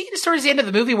 There's these scenes towards the end of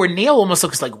the movie where Neo almost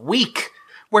looks like weak,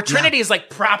 where Trinity is like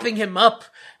propping him up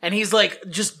and he's like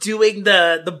just doing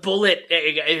the bullet.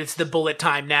 It's the bullet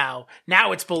time now.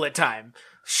 Now it's bullet time.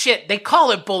 Shit, they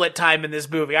call it bullet time in this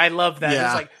movie. I love that. Yeah.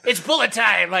 It's like, it's bullet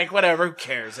time. Like, whatever. Who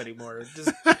cares anymore?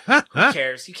 Who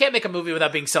cares? You can't make a movie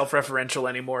without being self-referential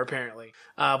anymore, apparently.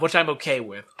 Which I'm okay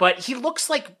with. But he looks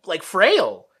like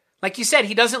frail. Like you said,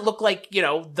 he doesn't look like,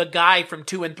 the guy from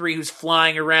 2 and 3 who's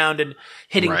flying around and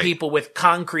hitting people with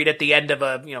concrete at the end of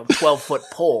a, 12-foot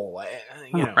pole.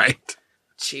 Right.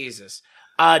 Jesus.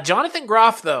 Jonathan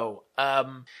Groff, though,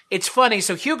 it's funny.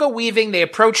 So Hugo Weaving, they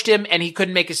approached him and he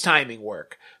couldn't make his timing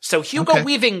work. So Hugo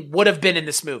Weaving would have been in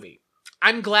this movie.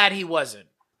 I'm glad he wasn't.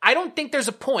 I don't think there's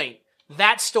a point.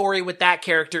 That story with that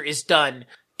character is done.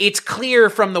 It's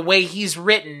clear from the way he's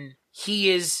written,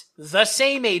 he is the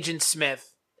same Agent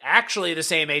Smith, actually the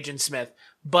same Agent Smith,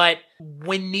 but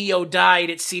when Neo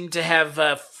died, it seemed to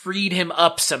have freed him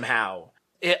up somehow.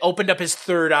 It opened up his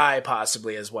third eye,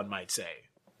 possibly, as one might say.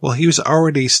 Well, he was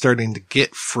already starting to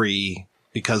get free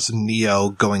because of Neo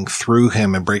going through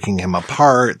him and breaking him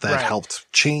apart. That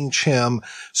helped change him.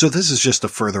 So this is just a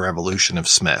further evolution of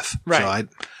Smith. Right.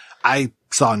 So I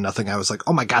saw nothing. I was like,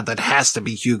 oh my God, that has to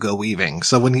be Hugo Weaving.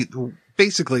 So when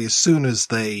basically as soon as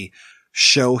they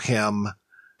show him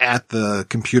at the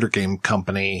computer game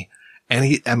company, and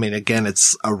again,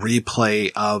 it's a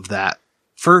replay of that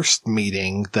first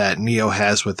meeting that Neo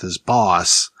has with his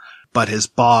boss, but his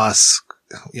boss,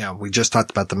 we just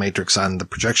talked about the Matrix on the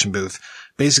projection booth.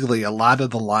 Basically, a lot of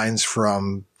the lines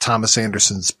from Thomas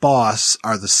Anderson's boss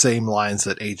are the same lines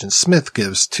that Agent Smith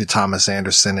gives to Thomas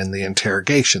Anderson in the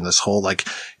interrogation. This whole,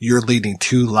 you're leading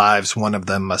two lives, one of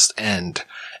them must end.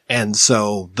 And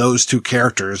so those two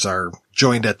characters are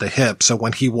joined at the hip. So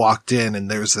when he walked in and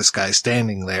there's this guy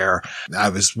standing there, I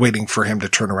was waiting for him to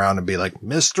turn around and be like,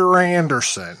 Mr.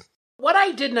 Anderson. What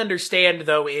I didn't understand,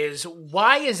 though, is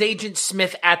why is Agent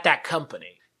Smith at that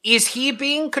company? Is he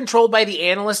being controlled by the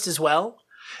analyst as well?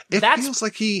 It feels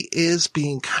like he is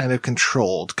being kind of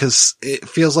controlled, because it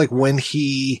feels like when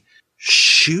he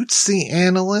shoots the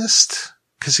analyst,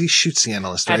 because he shoots the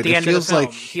analyst, right? At the end of the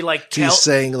film, he's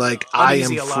saying, I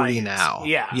am free now.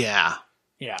 Yeah.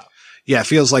 It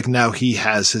feels like now he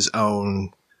has his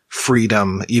own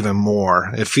freedom even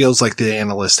more. It feels like the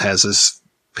analyst has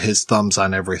his thumbs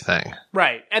on everything.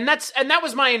 Right. And that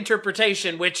was my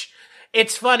interpretation, which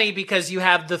it's funny because you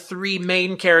have the three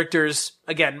main characters,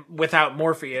 again, without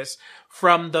Morpheus,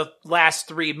 from the last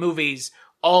 3 movies,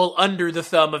 all under the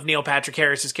thumb of Neil Patrick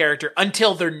Harris's character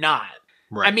until they're not.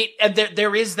 Right. I mean,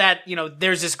 there is that,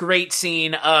 there's this great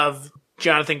scene of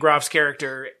Jonathan Groff's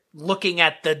character looking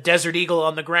at the Desert Eagle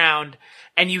on the ground,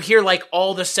 and you hear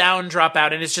all the sound drop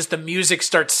out, and it's just the music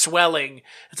starts swelling.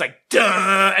 It's like,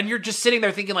 duh! And you're just sitting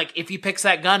there thinking, if he picks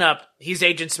that gun up, he's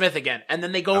Agent Smith again. And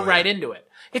then they go into it.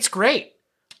 It's great.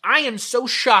 I am so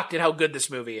shocked at how good this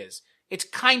movie is. It's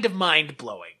kind of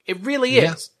mind-blowing. It really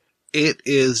is. It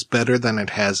is better than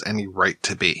it has any right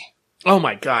to be. Oh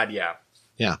my God, yeah.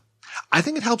 Yeah. I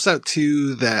think it helps out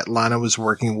too that Lana was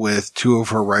working with 2 of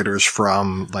her writers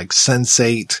from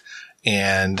Sense8,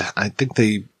 and I think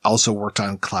they also worked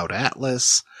on Cloud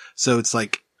Atlas. So it's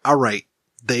all right,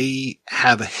 they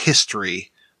have a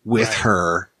history with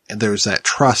her. And there's that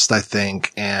trust, I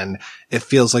think, and it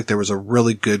feels like there was a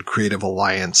really good creative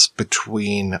alliance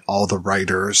between all the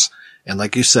writers. And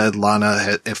like you said,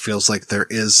 Lana, it feels like there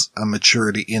is a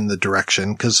maturity in the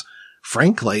direction, because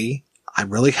frankly, I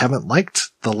really haven't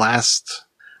liked the last,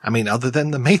 other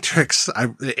than The Matrix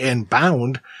and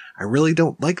Bound, I really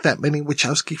don't like that many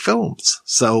Wachowski films.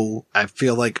 So I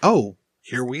feel like, oh,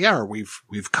 here we are.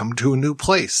 We've come to a new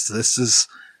place. This is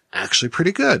actually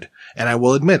pretty good. And I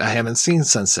will admit, I haven't seen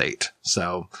Sense8.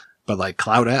 So, but like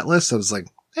Cloud Atlas, I was like,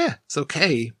 it's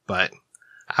okay. But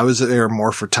I was there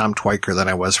more for Tom Twyker than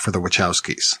I was for the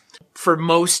Wachowskis. For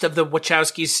most of the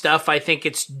Wachowskis stuff, I think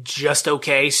it's just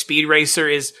okay. Speed Racer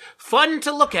is fun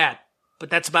to look at, but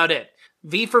that's about it.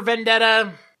 V for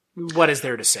Vendetta, what is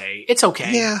there to say? It's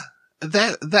okay. Yeah,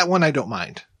 that one I don't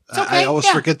mind. It's okay. I always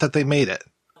forget that they made it.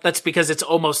 That's because it's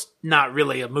almost not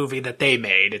really a movie that they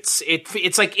made. It's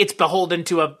like it's beholden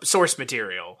to a source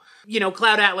material.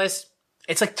 Cloud Atlas,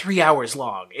 it's like 3 hours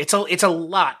long. It's a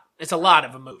lot. It's a lot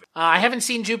of a movie. I haven't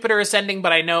seen Jupiter Ascending,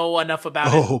 but I know enough about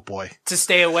it. Oh boy. To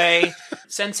stay away.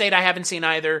 Sense8 I haven't seen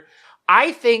either.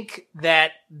 I think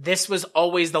that this was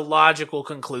always the logical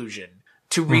conclusion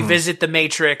to revisit The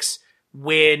Matrix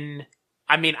when,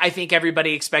 I think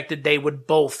everybody expected they would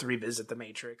both revisit The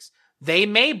Matrix. They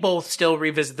may both still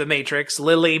revisit The Matrix.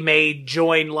 Lily may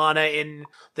join Lana in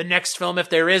the next film if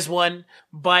there is one,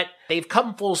 but they've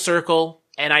come full circle,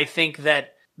 and I think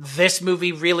that this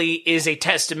movie really is a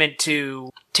testament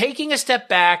to taking a step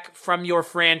back from your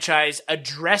franchise,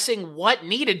 addressing what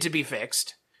needed to be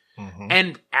fixed,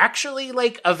 and actually,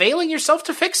 availing yourself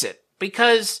to fix it.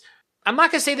 Because I'm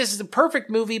not going to say this is a perfect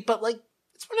movie, but,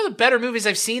 it's one of the better movies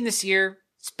I've seen this year.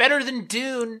 It's better than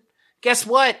Dune. Guess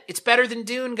what? It's better than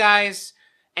Dune, guys.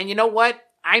 And you know what?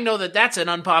 I know that that's an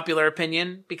unpopular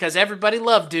opinion because everybody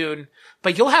loved Dune,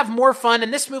 but you'll have more fun,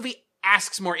 and this movie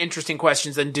asks more interesting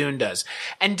questions than Dune does.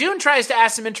 And Dune tries to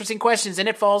ask some interesting questions, and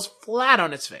it falls flat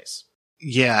on its face.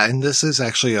 Yeah, and this is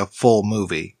actually a full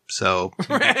movie, so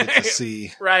you get to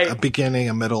see a beginning,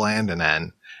 a middle, and an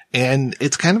end. And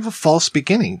it's kind of a false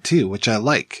beginning, too, which I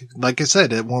like. Like I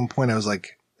said, at one point I was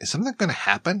like, is something going to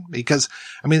happen? Because,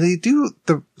 they do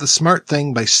the smart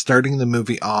thing by starting the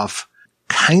movie off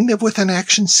kind of with an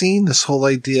action scene, this whole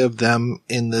idea of them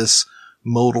in this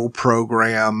modal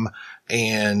program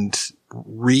and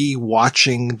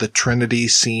re-watching the Trinity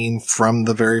scene from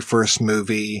the very first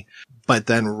movie, but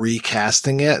then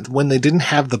recasting it. When they didn't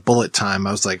have the bullet time,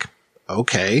 I was like,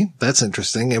 okay, that's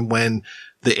interesting. And when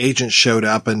the agent showed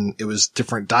up and it was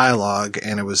different dialogue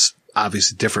and it was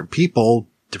obviously different people,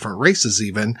 different races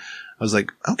even, I was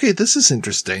like, okay, this is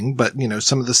interesting, but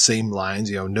some of the same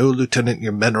lines, no, Lieutenant,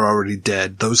 your men are already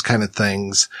dead, those kind of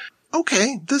things.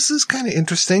 Okay, this is kind of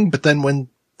interesting, but then when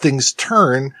things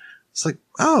turn, it's like,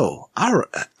 oh, all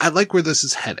right, I like where this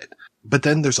is headed. But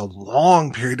then there's a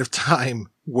long period of time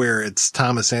where it's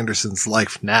Thomas Anderson's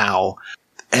life now.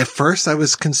 At first I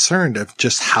was concerned of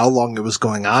just how long it was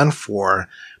going on for,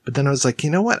 but then I was like, you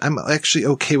know what? I'm actually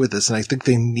okay with this. And I think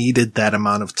they needed that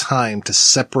amount of time to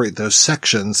separate those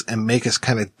sections and make us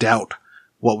kind of doubt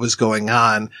what was going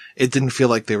on. It didn't feel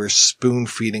like they were spoon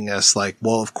feeding us like,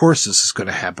 well, of course this is going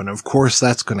to happen. Of course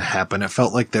that's going to happen. It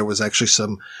felt like there was actually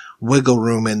some wiggle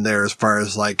room in there as far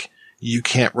as you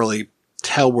can't really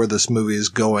tell where this movie is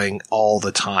going all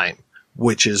the time,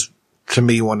 which is to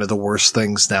me one of the worst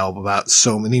things now about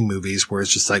so many movies where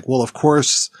it's just like, well, of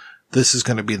course this is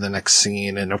going to be the next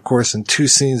scene. And of course, in 2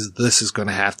 scenes, this is going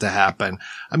to have to happen.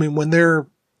 When they're,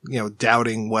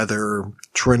 doubting whether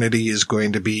Trinity is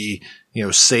going to be,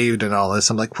 saved and all this,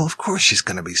 I'm like, well, of course she's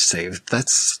going to be saved.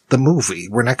 That's the movie.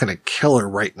 We're not going to kill her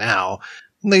right now.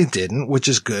 And they didn't, which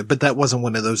is good, but that wasn't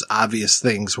one of those obvious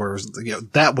things where,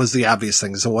 that was the obvious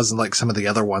things. It wasn't like some of the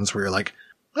other ones where you're like,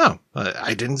 oh,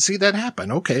 I didn't see that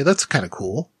happen. Okay, that's kind of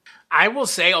cool. I will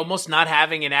say almost not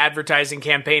having an advertising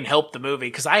campaign helped the movie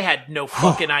because I had no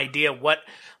fucking idea what,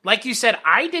 like you said,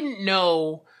 I didn't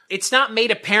know. It's not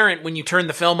made apparent when you turn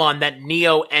the film on that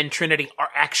Neo and Trinity are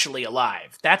actually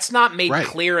alive. That's not made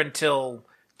clear until,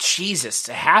 Jesus,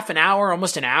 a half an hour,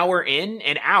 almost an hour in,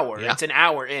 Yeah. It's an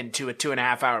hour into a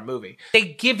 2.5 hour movie. They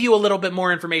give you a little bit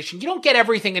more information. You don't get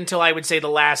everything until I would say the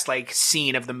last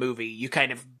scene of the movie. You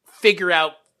kind of figure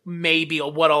out maybe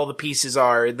what all the pieces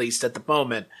are, at least at the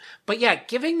moment. But yeah,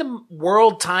 giving the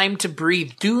world time to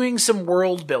breathe, doing some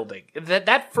world building.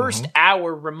 That first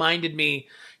hour reminded me,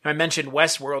 I mentioned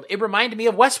Westworld, it reminded me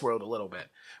of Westworld a little bit,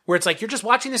 where it's like you're just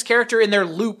watching this character in their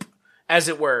loop, as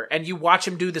it were, and you watch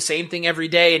him do the same thing every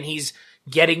day, and he's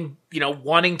getting,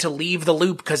 wanting to leave the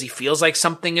loop because he feels like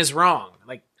something is wrong.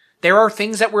 There are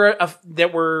things that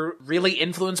were really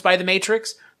influenced by The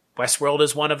Matrix. Westworld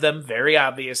is one of them, very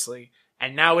obviously.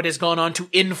 And now it has gone on to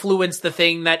influence the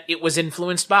thing that it was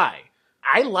influenced by.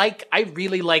 I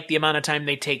really like the amount of time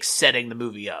they take setting the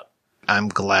movie up. I'm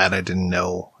glad I didn't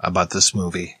know about this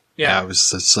movie. Yeah.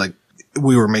 It's like,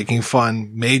 we were making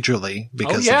fun majorly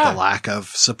because of the lack of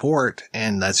support,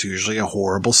 and that's usually a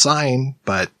horrible sign,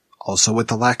 but also with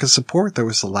the lack of support, there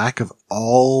was a lack of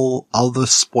all the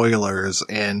spoilers,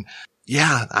 and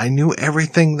yeah, I knew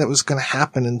everything that was going to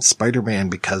happen in Spider-Man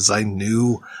because I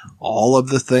knew all of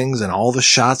the things and all the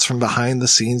shots from behind the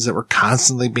scenes that were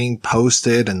constantly being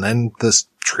posted, and then the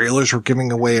trailers were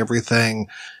giving away everything.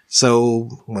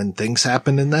 So when things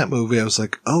happened in that movie, I was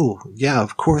like, oh, yeah,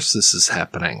 of course this is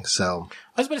happening. So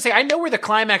I was going to say, I know where the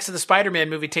climax of the Spider-Man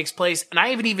movie takes place, and I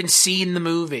haven't even seen the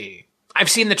movie. I've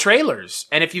seen the trailers,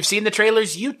 and if you've seen the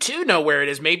trailers, you too know where it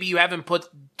is. Maybe you haven't put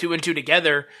two and two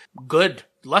together. Good.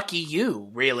 Lucky you,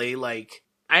 really. Like,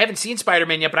 I haven't seen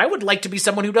Spider-Man yet, but I would like to be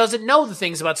someone who doesn't know the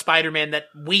things about Spider-Man that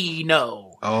we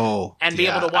know. Oh, and be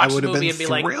able to watch the movie and be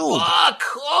like, fuck,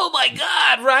 oh my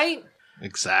God, right?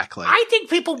 Exactly. I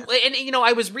think people, and you know,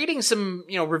 I was reading some,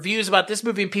 you know, reviews about this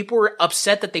movie and people were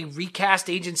upset that they recast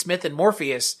Agent Smith and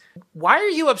Morpheus. Why are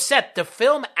you upset? The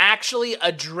film actually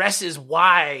addresses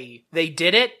why they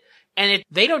did it, and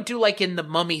they don't do like in The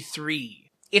Mummy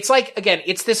 3. It's like, again,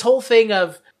 it's this whole thing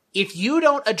of, if you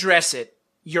don't address it,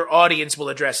 your audience will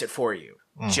address it for you.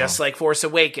 Mm-hmm. Just like Force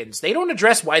Awakens. They don't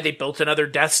address why they built another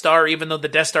Death Star, even though the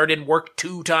Death Star didn't work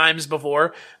 2 times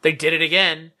before. They did it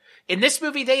again. In this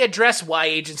movie, they address why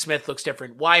Agent Smith looks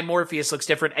different, why Morpheus looks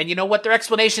different, and you know what? Their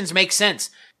explanations make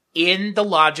sense in the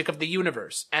logic of the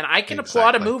universe. And I can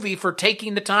applaud a movie for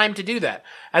taking the time to do that,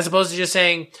 as opposed to just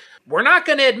saying, we're not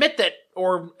going to admit that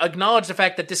or acknowledge the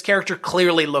fact that this character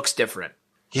clearly looks different.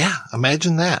 Yeah,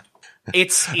 imagine that.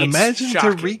 It's imagine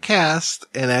shocking. to recast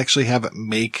and actually have it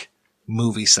make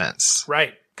movie sense.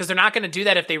 Right, because they're not going to do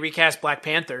that if they recast Black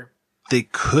Panther. They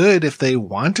could if they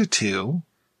wanted to.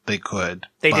 They could.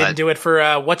 They didn't do it for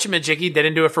Whatchamajiggy. They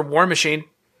didn't do it for War Machine.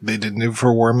 They didn't do it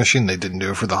for War Machine. They didn't do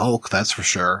it for the Hulk. That's for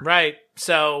sure. Right.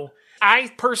 So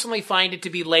I personally find it to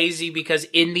be lazy because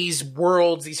in these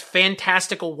worlds, these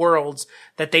fantastical worlds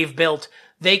that they've built,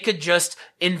 they could just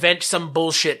invent some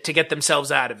bullshit to get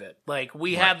themselves out of it. Like,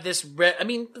 we have this,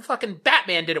 fucking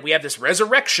Batman did it. We have this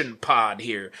resurrection pod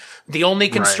here. The only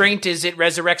constraint is it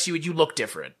resurrects you and you look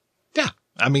different. Yeah.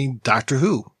 I mean, Doctor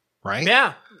Who, right?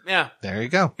 Yeah. Yeah. There you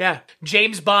go. Yeah.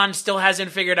 James Bond still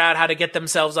hasn't figured out how to get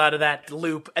themselves out of that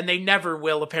loop, and they never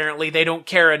will, apparently. They don't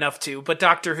care enough to, but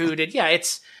Doctor Who did. Yeah,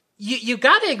 it's, you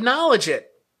gotta acknowledge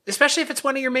it, especially if it's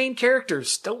one of your main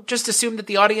characters. Don't just assume that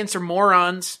the audience are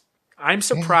morons. I'm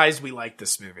surprised we like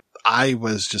this movie. I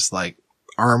was just like,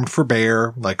 armed for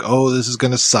bear, like, oh, this is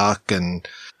gonna suck, and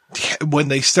when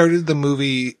they started the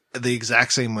movie the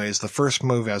exact same way as the first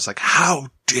movie, I was like, how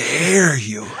dare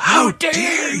you? How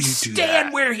dare you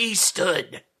stand where he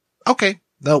stood? Okay.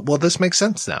 No, well, this makes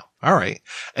sense now. All right.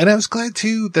 And I was glad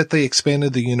too that they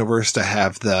expanded the universe to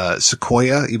have the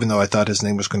Sequoia, even though I thought his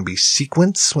name was going to be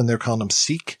Sequence when they're calling him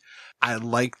Seek. I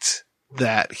liked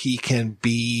that he can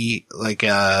be like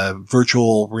a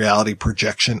virtual reality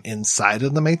projection inside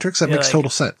of the Matrix. That makes total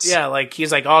sense. Yeah. Like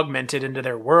he's like augmented into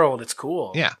their world. It's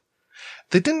cool. Yeah.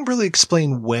 They didn't really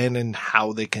explain when and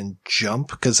how they can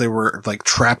jump because they were like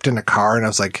trapped in a car, and I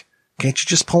was like, can't you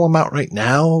just pull them out right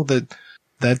now? That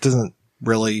doesn't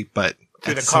really, but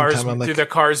through the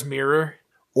car's mirror,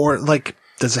 or like,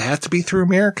 does it have to be through a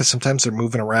mirror? Because sometimes they're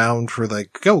moving around for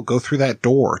like, go through that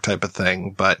door type of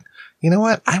thing. But you know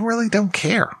what? I really don't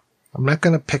care. I'm not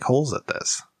going to pick holes at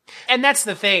this. And that's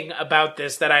the thing about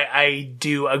this that I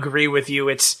do agree with you.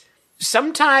 It's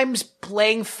sometimes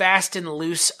playing fast and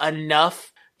loose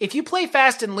enough. If you play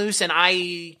fast and loose and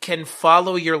I can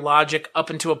follow your logic up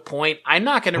into a point, I'm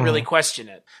not going to really question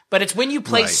it. But it's when you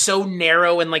play so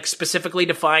narrow and like specifically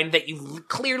defined that you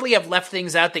clearly have left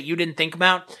things out that you didn't think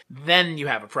about, then you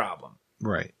have a problem.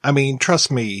 Right. I mean,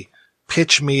 trust me,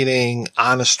 pitch meeting,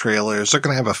 honest trailers, they're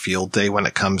going to have a field day when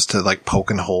it comes to like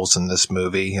poking holes in this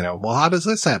movie. You know, well, how does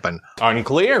this happen?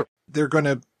 Unclear. They're going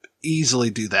to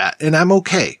easily do that. And I'm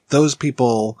okay. Those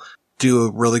people do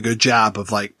a really good job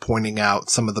of like pointing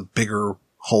out some of the bigger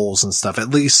holes and stuff. At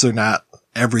least they're not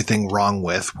everything wrong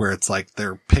with, where it's like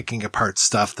they're picking apart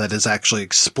stuff that is actually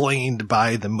explained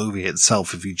by the movie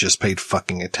itself if you just paid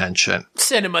fucking attention.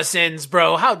 Cinema Sins,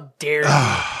 bro. How dare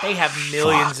you? They have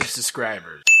millions of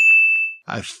subscribers.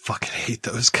 I fucking hate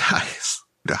those guys.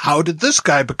 How did this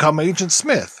guy become Agent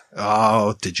Smith?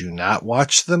 Oh, did you not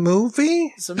watch the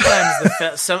movie?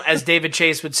 Sometimes, as David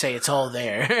Chase would say, it's all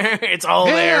there. It's all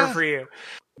there for you.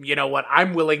 You know what?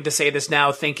 I'm willing to say this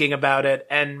now thinking about it,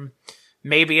 and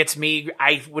maybe it's me.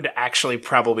 I would actually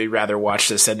probably rather watch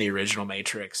this than the original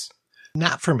Matrix.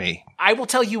 Not for me. I will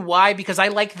tell you why, because I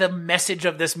like the message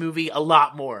of this movie a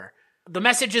lot more. The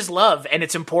message is love, and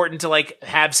it's important to, like,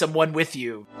 have someone with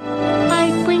you.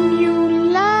 Like when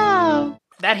you love.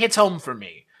 That hits home for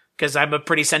me, because I'm a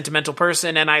pretty sentimental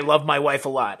person, and I love my wife a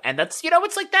lot. And that's,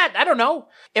 it's like that. I don't know.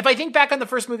 If I think back on the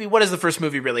first movie, what does the first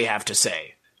movie really have to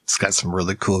say? It's got some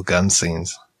really cool gun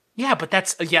scenes. Yeah, but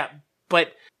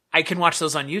but I can watch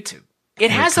those on YouTube. It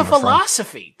has a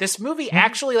philosophy. This movie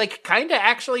actually,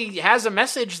 actually has a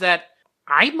message that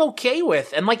I'm okay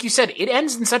with. And like you said, it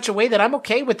ends in such a way that I'm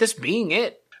okay with this being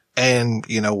it. And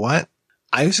you know what?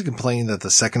 I used to complain that the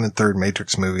second and third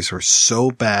Matrix movies were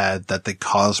so bad that they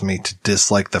caused me to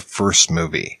dislike the first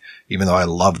movie, even though I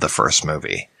love the first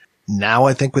movie. Now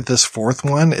I think with this fourth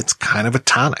one, it's kind of a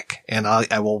tonic. And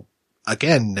I will,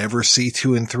 again, never see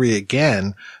 2 and 3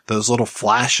 again. Those little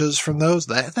flashes from those,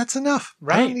 that's enough.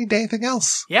 Right. I don't need anything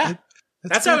else. Yeah.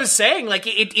 That's what I was saying. Like,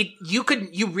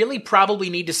 you really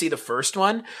probably need to see the first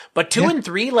one, but 2 and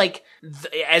 3, like,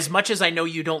 as much as I know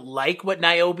you don't like what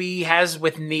Niobe has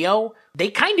with Neo, they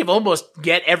kind of almost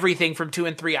get everything from 2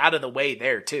 and 3 out of the way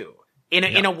there, too.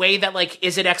 In a way that, like,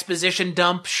 is it exposition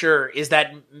dump? Sure. Is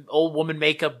that old woman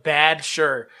makeup bad?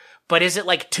 Sure. But is it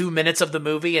like 2 minutes of the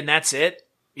movie and that's it?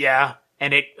 Yeah.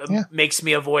 And it makes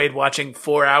me avoid watching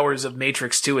 4 hours of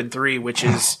Matrix 2 and 3, which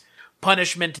is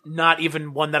punishment, not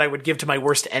even one that I would give to my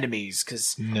worst enemies,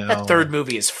 because that third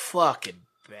movie is fucking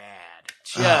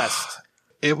bad.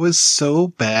 It was so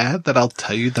bad that I'll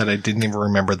tell you that I didn't even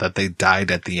remember that they died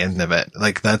at the end of it.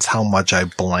 Like, that's how much I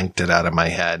blanked it out of my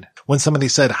head. When somebody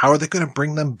said, how are they going to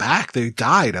bring them back? They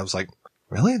died. I was like,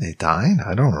 really? They died?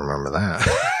 I don't remember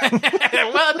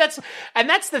that. Well,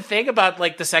 that's the thing about,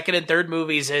 like, the second and third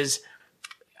movies is,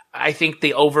 I think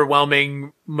the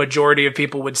overwhelming majority of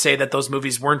people would say that those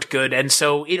movies weren't good. And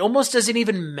so it almost doesn't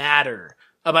even matter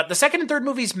about the second and third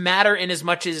movies matter in as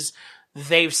much as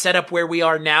they've set up where we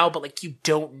are now, but like you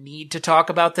don't need to talk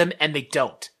about them, and they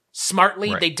don't.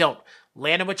 Smartly, they don't.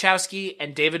 Lana Wachowski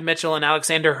and David Mitchell and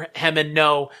Alexander Hemmon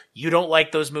know you don't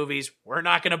like those movies. We're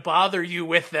not going to bother you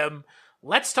with them.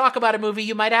 Let's talk about a movie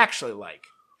you might actually like.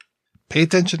 Pay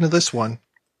attention to this one.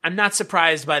 I'm not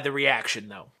surprised by the reaction,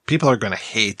 though. People are going to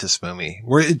hate this movie.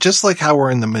 We're just like how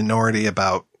we're in the minority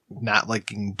about not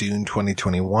liking Dune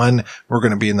 2021. We're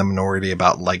going to be in the minority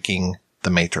about liking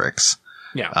The Matrix.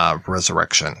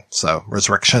 Resurrection. So,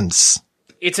 Resurrections.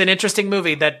 It's an interesting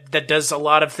movie that does a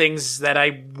lot of things that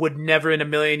I would never in a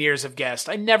million years have guessed.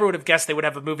 I never would have guessed they would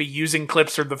have a movie using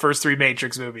clips from the first 3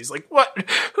 Matrix movies. Like, what?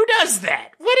 Who does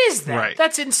that? What is that? Right.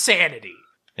 That's insanity.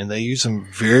 And they use them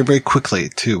very, very quickly,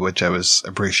 too, which I was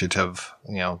appreciative.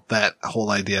 You know, that whole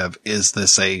idea of, is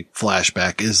this a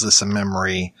flashback? Is this a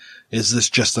memory? Is this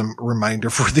just a reminder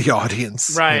for the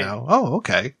audience? Right. You know? Oh,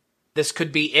 okay. This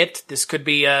could be it. This could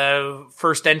be a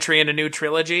first entry in a new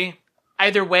trilogy.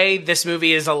 Either way, this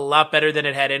movie is a lot better than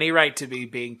it had any right to be,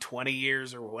 being 20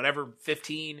 years or whatever,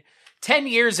 15, 10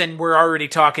 years, and we're already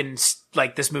talking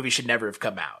like this movie should never have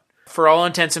come out. For all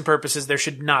intents and purposes, there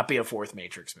should not be a 4th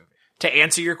Matrix movie. To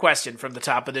answer your question from the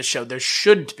top of this show, there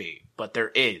shouldn't be, but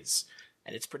there is.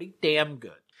 And it's pretty damn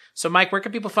good. So, Mike, where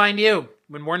can people find you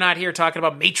when we're not here talking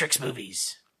about Matrix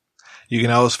movies? You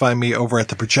can always find me over at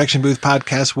the Projection Booth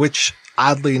Podcast, which,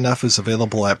 oddly enough, is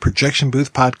available at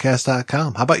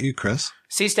projectionboothpodcast.com. How about you, Chris?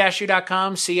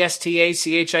 cstashu.com,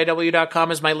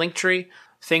 cstachiw.com is my link tree.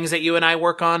 Things that you and I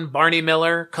work on, Barney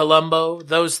Miller, Columbo,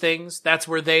 those things, that's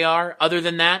where they are. Other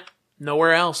than that,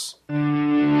 nowhere else.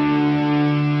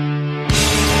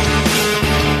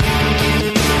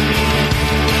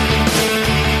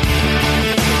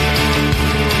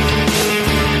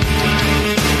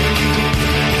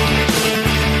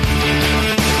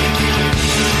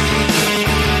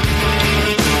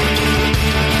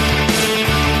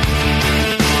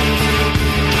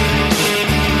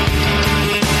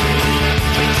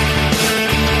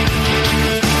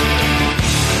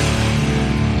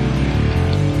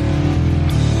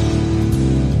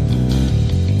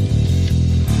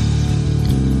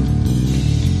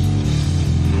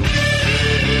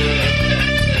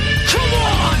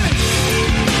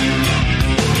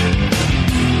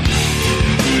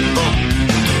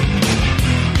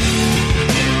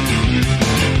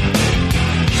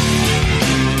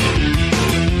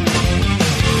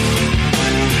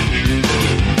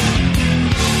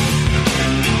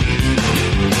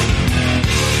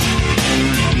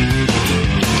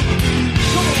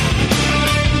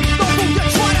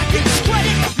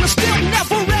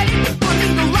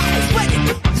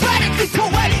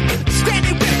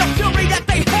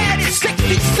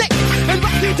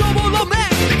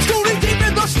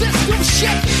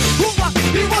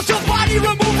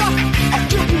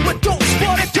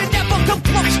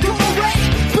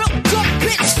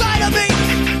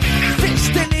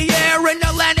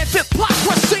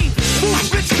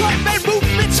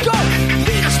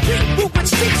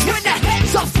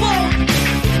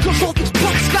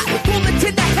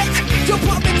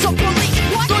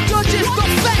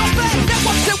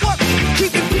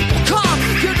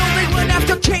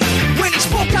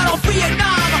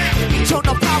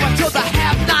 the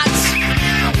have-nots,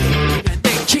 and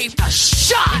they keep the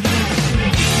shot.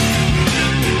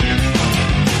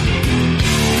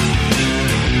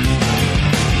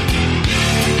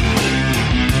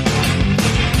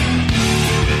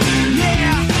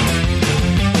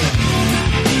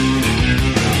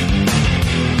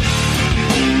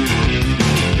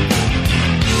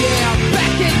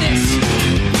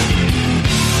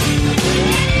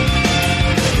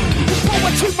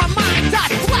 Between my mind, I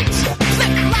flex,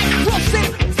 flick like Wilson.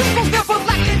 Symbols never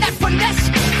lacking that finesse.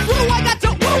 What do I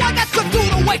got to do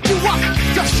to wake you up?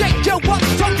 To shake you up,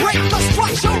 to break the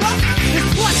structure up. His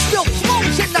blood still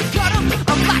flows in the gutter.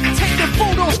 I'm like taking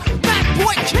photos. Bad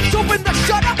boy kicks open the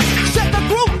shutter. Set the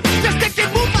group, just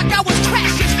thinking move like I was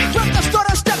crashes. From the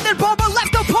stutter, stepped in, bomber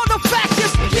left upon the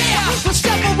fascists. Yeah, for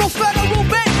several federal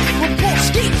men. Report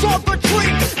schemes on the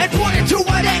tree and put it to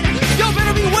an end. You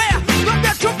better beware.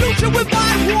 Retribution with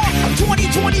my war,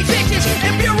 2020 visions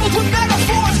and murals with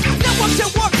metaphors. Networks at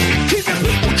work, keeping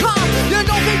people calm. You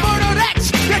know we murdered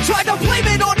X, they tried to blame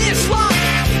it on Islam.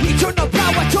 We turned the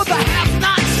power to the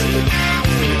have-nots,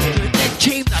 and then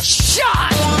came the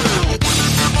shot.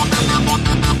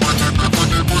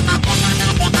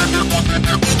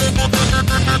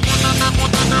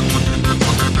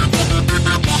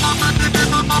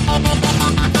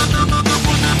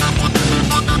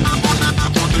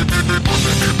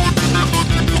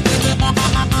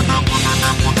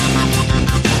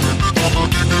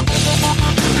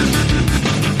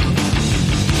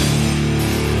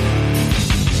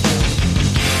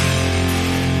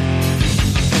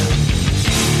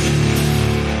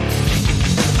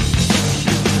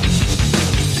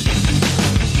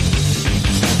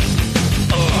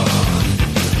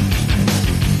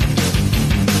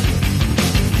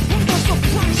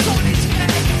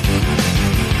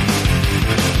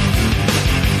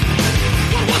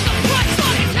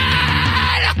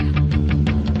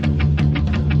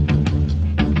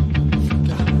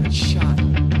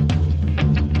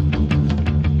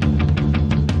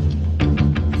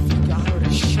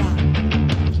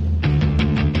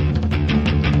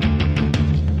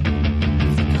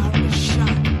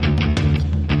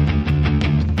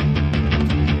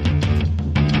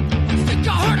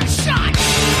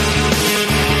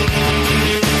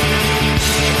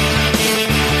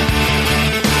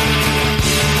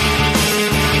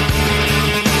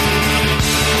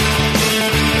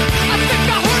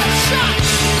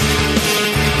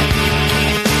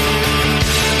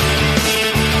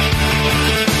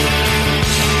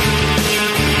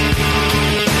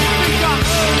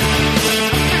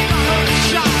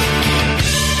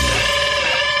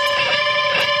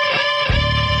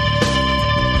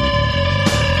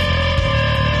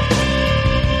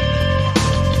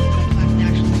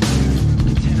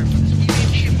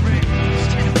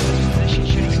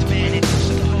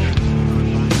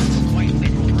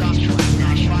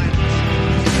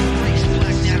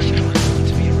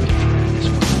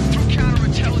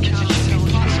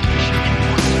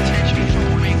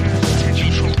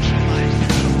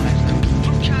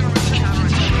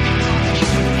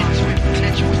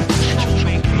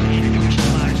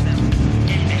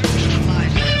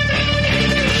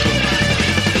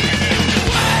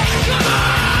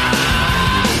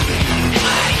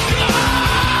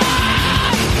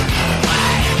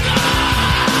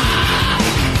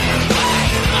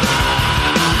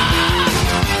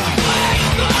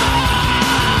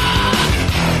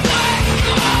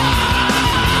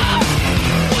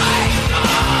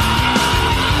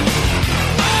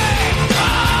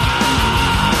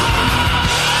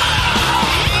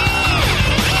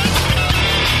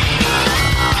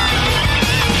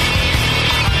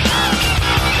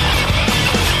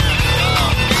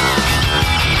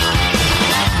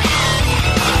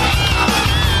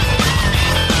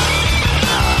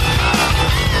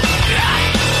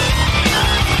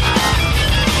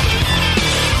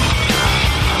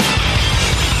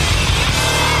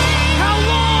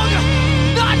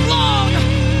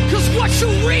 what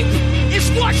you reap is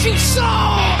what you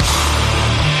sow.